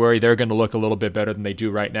February, they're going to look a little bit better than they do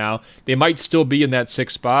right now. They might still be in that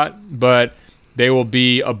 6th spot, but they will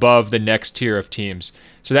be above the next tier of teams.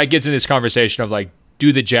 So that gets in this conversation of like,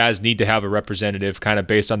 do the Jazz need to have a representative kind of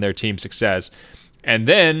based on their team success? And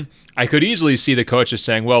then I could easily see the coaches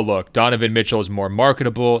saying, well, look, Donovan Mitchell is more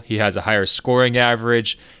marketable. He has a higher scoring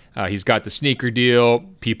average. He's got the sneaker deal.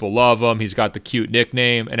 People love him. He's got the cute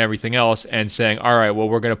nickname and everything else. And saying, all right, well,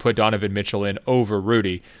 we're going to put Donovan Mitchell in over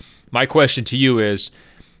Rudy. My question to you is,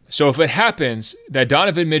 So if it happens that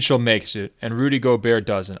Donovan Mitchell makes it and Rudy Gobert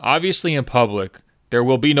doesn't, obviously in public, there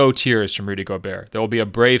will be no tears from Rudy Gobert. There will be a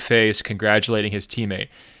brave face congratulating his teammate.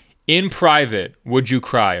 In private, would you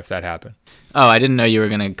cry if that happened? Oh, I didn't know you were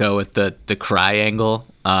going to go with the cry angle.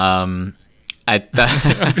 I'm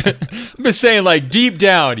just saying, like, deep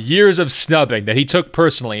down, years of snubbing that he took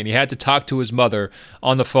personally, and he had to talk to his mother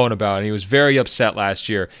on the phone about it, and he was very upset last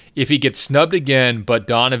year. If he gets snubbed again, but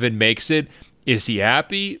Donovan makes it, is he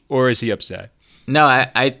happy or is he upset? No,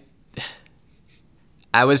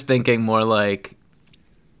 I was thinking more like,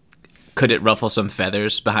 could it ruffle some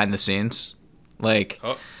feathers behind the scenes? Like,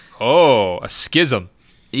 a schism.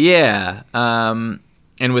 Yeah. And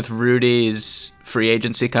with Rudy's free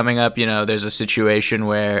agency coming up, there's a situation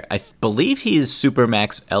where I believe he's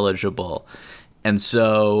Supermax eligible. And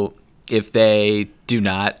so if they do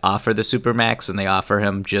not offer the Supermax and they offer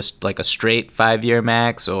him just like a straight 5-year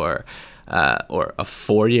max or a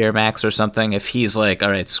 4-year max or something, if he's like,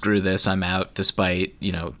 all right, screw this, I'm out, despite,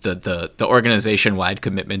 the organization-wide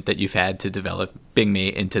commitment that you've had to developing me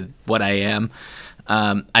into what I am,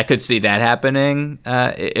 I could see that happening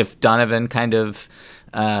if Donovan kind of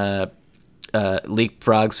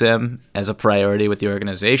leapfrogs him as a priority with the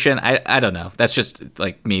organization. I don't know. That's just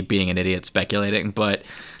like me being an idiot speculating. But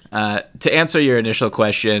to answer your initial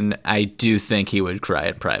question, I do think he would cry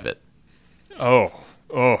in private. Oh,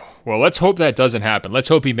 well, let's hope that doesn't happen. Let's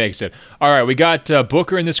hope he makes it. All right, we got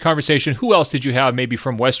Booker in this conversation. Who else did you have maybe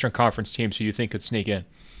from Western Conference teams who you think could sneak in?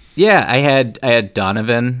 Yeah, I had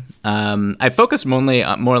Donovan. I focused more on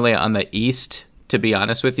the East, to be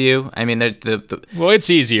honest with you. I mean, well, it's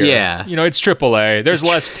easier. Yeah. It's AAA. There's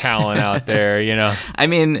less talent out there, I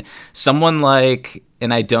mean, someone like,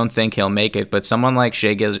 and I don't think he'll make it, but someone like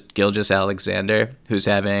Shai Gilgeous-Alexander, who's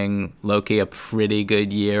having low-key a pretty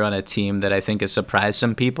good year on a team that I think has surprised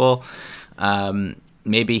some people.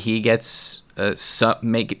 Maybe he gets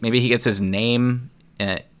maybe he gets his name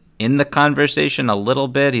in the conversation a little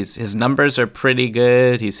bit. His numbers are pretty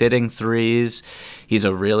good. He's hitting threes. He's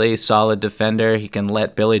a really solid defender. He can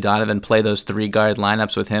let Billy Donovan play those 3-guard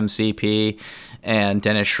lineups with him, CP, and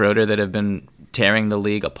Dennis Schroeder that have been tearing the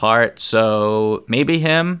league apart. So maybe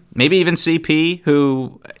him, maybe even CP,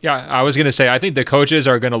 who... Yeah, I was going to say, I think the coaches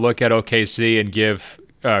are going to look at OKC and give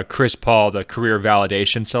Chris Paul the career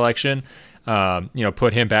validation selection.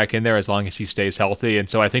 Put him back in there as long as he stays healthy. And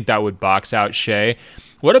so I think that would box out Shai.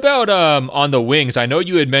 What about on the wings? I know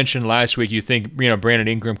you had mentioned last week you think Brandon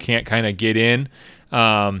Ingram can't kind of get in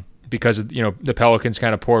because of the Pelicans'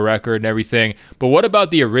 kind of poor record and everything. But what about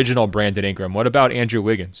the original Brandon Ingram? What about Andrew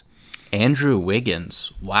Wiggins? Andrew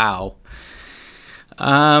Wiggins, wow.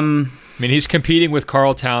 I mean, he's competing with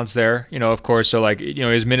Karl Towns there, of course. So,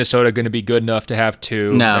 is Minnesota going to be good enough to have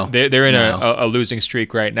two? No. They're in a losing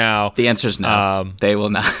streak right now. The answer is no. They will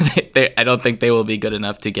not. I don't think they will be good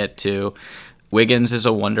enough to get two. Wiggins is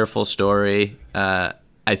a wonderful story. I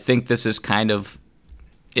think this is kind of...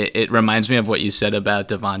 It reminds me of what you said about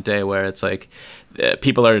Devontae, where it's like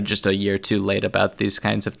people are just a year too late about these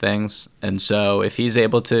kinds of things. And so if he's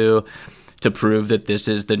able to prove that this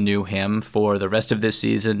is the new him for the rest of this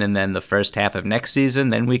season and then the first half of next season,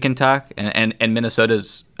 then we can talk. And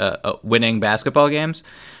Minnesota's winning basketball games.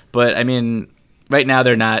 But, I mean, right now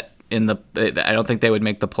they're not in the... I don't think they would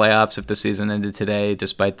make the playoffs if the season ended today,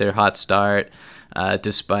 despite their hot start,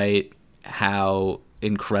 despite how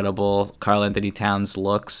incredible Karl Anthony Towns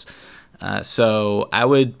looks. So I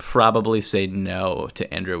would probably say no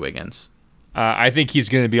to Andrew Wiggins. I think he's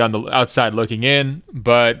going to be on the outside looking in,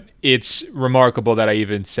 but it's remarkable that I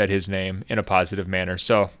even said his name in a positive manner.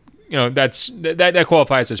 So, that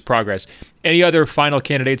qualifies as progress. Any other final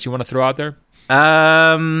candidates you want to throw out there?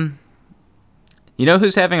 You know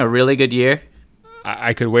who's having a really good year?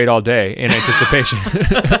 I could wait all day in anticipation.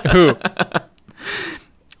 Who?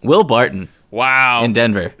 Will Barton. Wow. In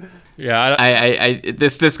Denver. Yeah.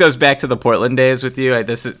 This goes back to the Portland days with you.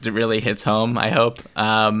 This really hits home, I hope.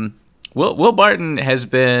 Will Barton has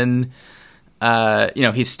been,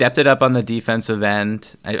 he stepped it up on the defensive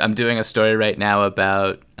end. I'm doing a story right now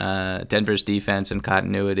about Denver's defense and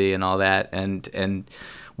continuity and all that. And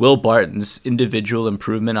Will Barton's individual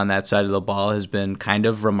improvement on that side of the ball has been kind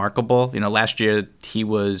of remarkable. Last year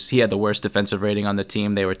he had the worst defensive rating on the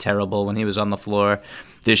team. They were terrible when he was on the floor.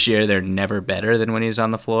 This year they're never better than when he's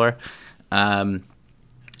on the floor. I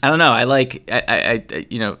don't know. I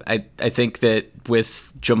think that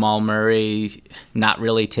with Jamal Murray not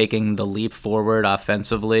really taking the leap forward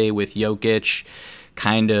offensively, with Jokic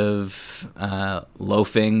kind of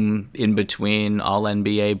loafing in between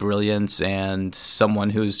all-NBA brilliance and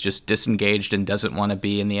someone who's just disengaged and doesn't want to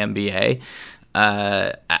be in the NBA,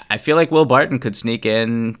 I feel like Will Barton could sneak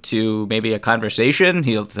in to maybe a conversation.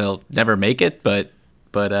 He'll never make it, but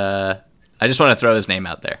I just want to throw his name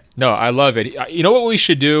out there. No, I love it. You know what we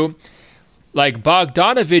should do? Like,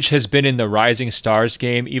 Bogdanovich has been in the Rising Stars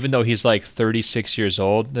game, even though he's like 36 years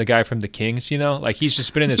old, the guy from the Kings, like he's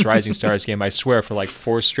just been in this Rising Stars game, I swear, for like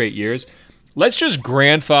 4 straight years. Let's just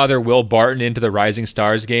grandfather Will Barton into the Rising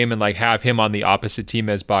Stars game and like have him on the opposite team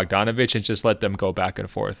as Bogdanovich and just let them go back and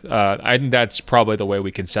forth. I think that's probably the way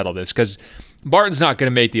we can settle this, because Barton's not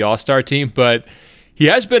going to make the All-Star team, but he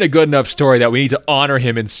has been a good enough story that we need to honor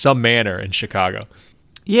him in some manner in Chicago.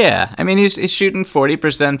 Yeah, I mean, he's shooting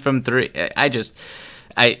 40% from 3.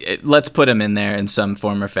 Let's put him in there in some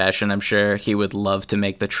form or fashion. I'm sure he would love to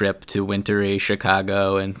make the trip to wintry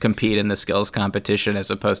Chicago and compete in the skills competition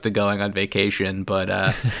as opposed to going on vacation. But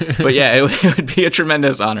yeah, it would be a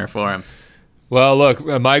tremendous honor for him. Well, look,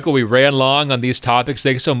 Michael, we ran long on these topics.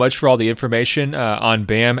 Thanks so much for all the information on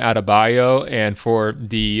Bam Adebayo and for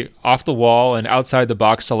the off-the-wall and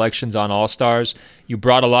outside-the-box selections on All-Stars. You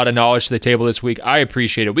brought a lot of knowledge to the table this week. I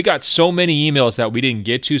appreciate it. We got so many emails that we didn't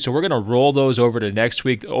get to, so we're going to roll those over to next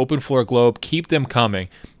week. The Open Floor Globe, keep them coming.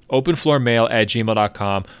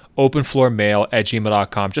 openfloormail@gmail.com.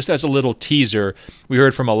 openfloormail@gmail.com. Just as a little teaser, we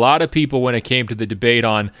heard from a lot of people when it came to the debate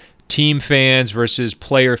on team fans versus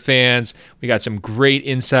player fans. We got some great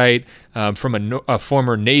insight from a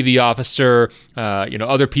former Navy officer,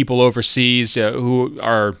 other people overseas who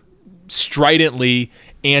are stridently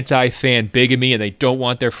anti-fan bigamy, and they don't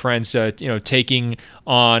want their friends taking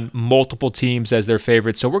on multiple teams as their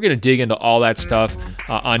favorites. So we're going to dig into all that stuff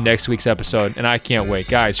on next week's episode, and I can't wait.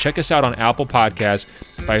 Guys, check us out on Apple Podcasts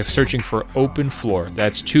by searching for Open Floor.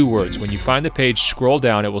 That's 2 words. When you find the page, scroll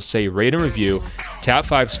down. It will say rate and review. Tap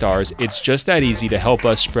 5 stars. It's just that easy to help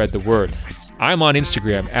us spread the word. I'm on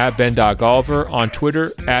Instagram @Ben.Golliver, on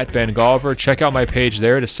Twitter @BenGolliver. Check out my page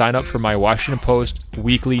there to sign up for my Washington Post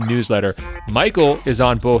weekly newsletter. Michael is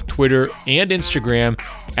on both Twitter and Instagram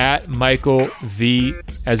 @MichaelV,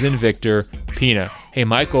 as in Victor, Pina. Hey,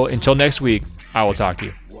 Michael, until next week, I will talk to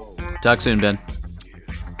you. Talk soon, Ben.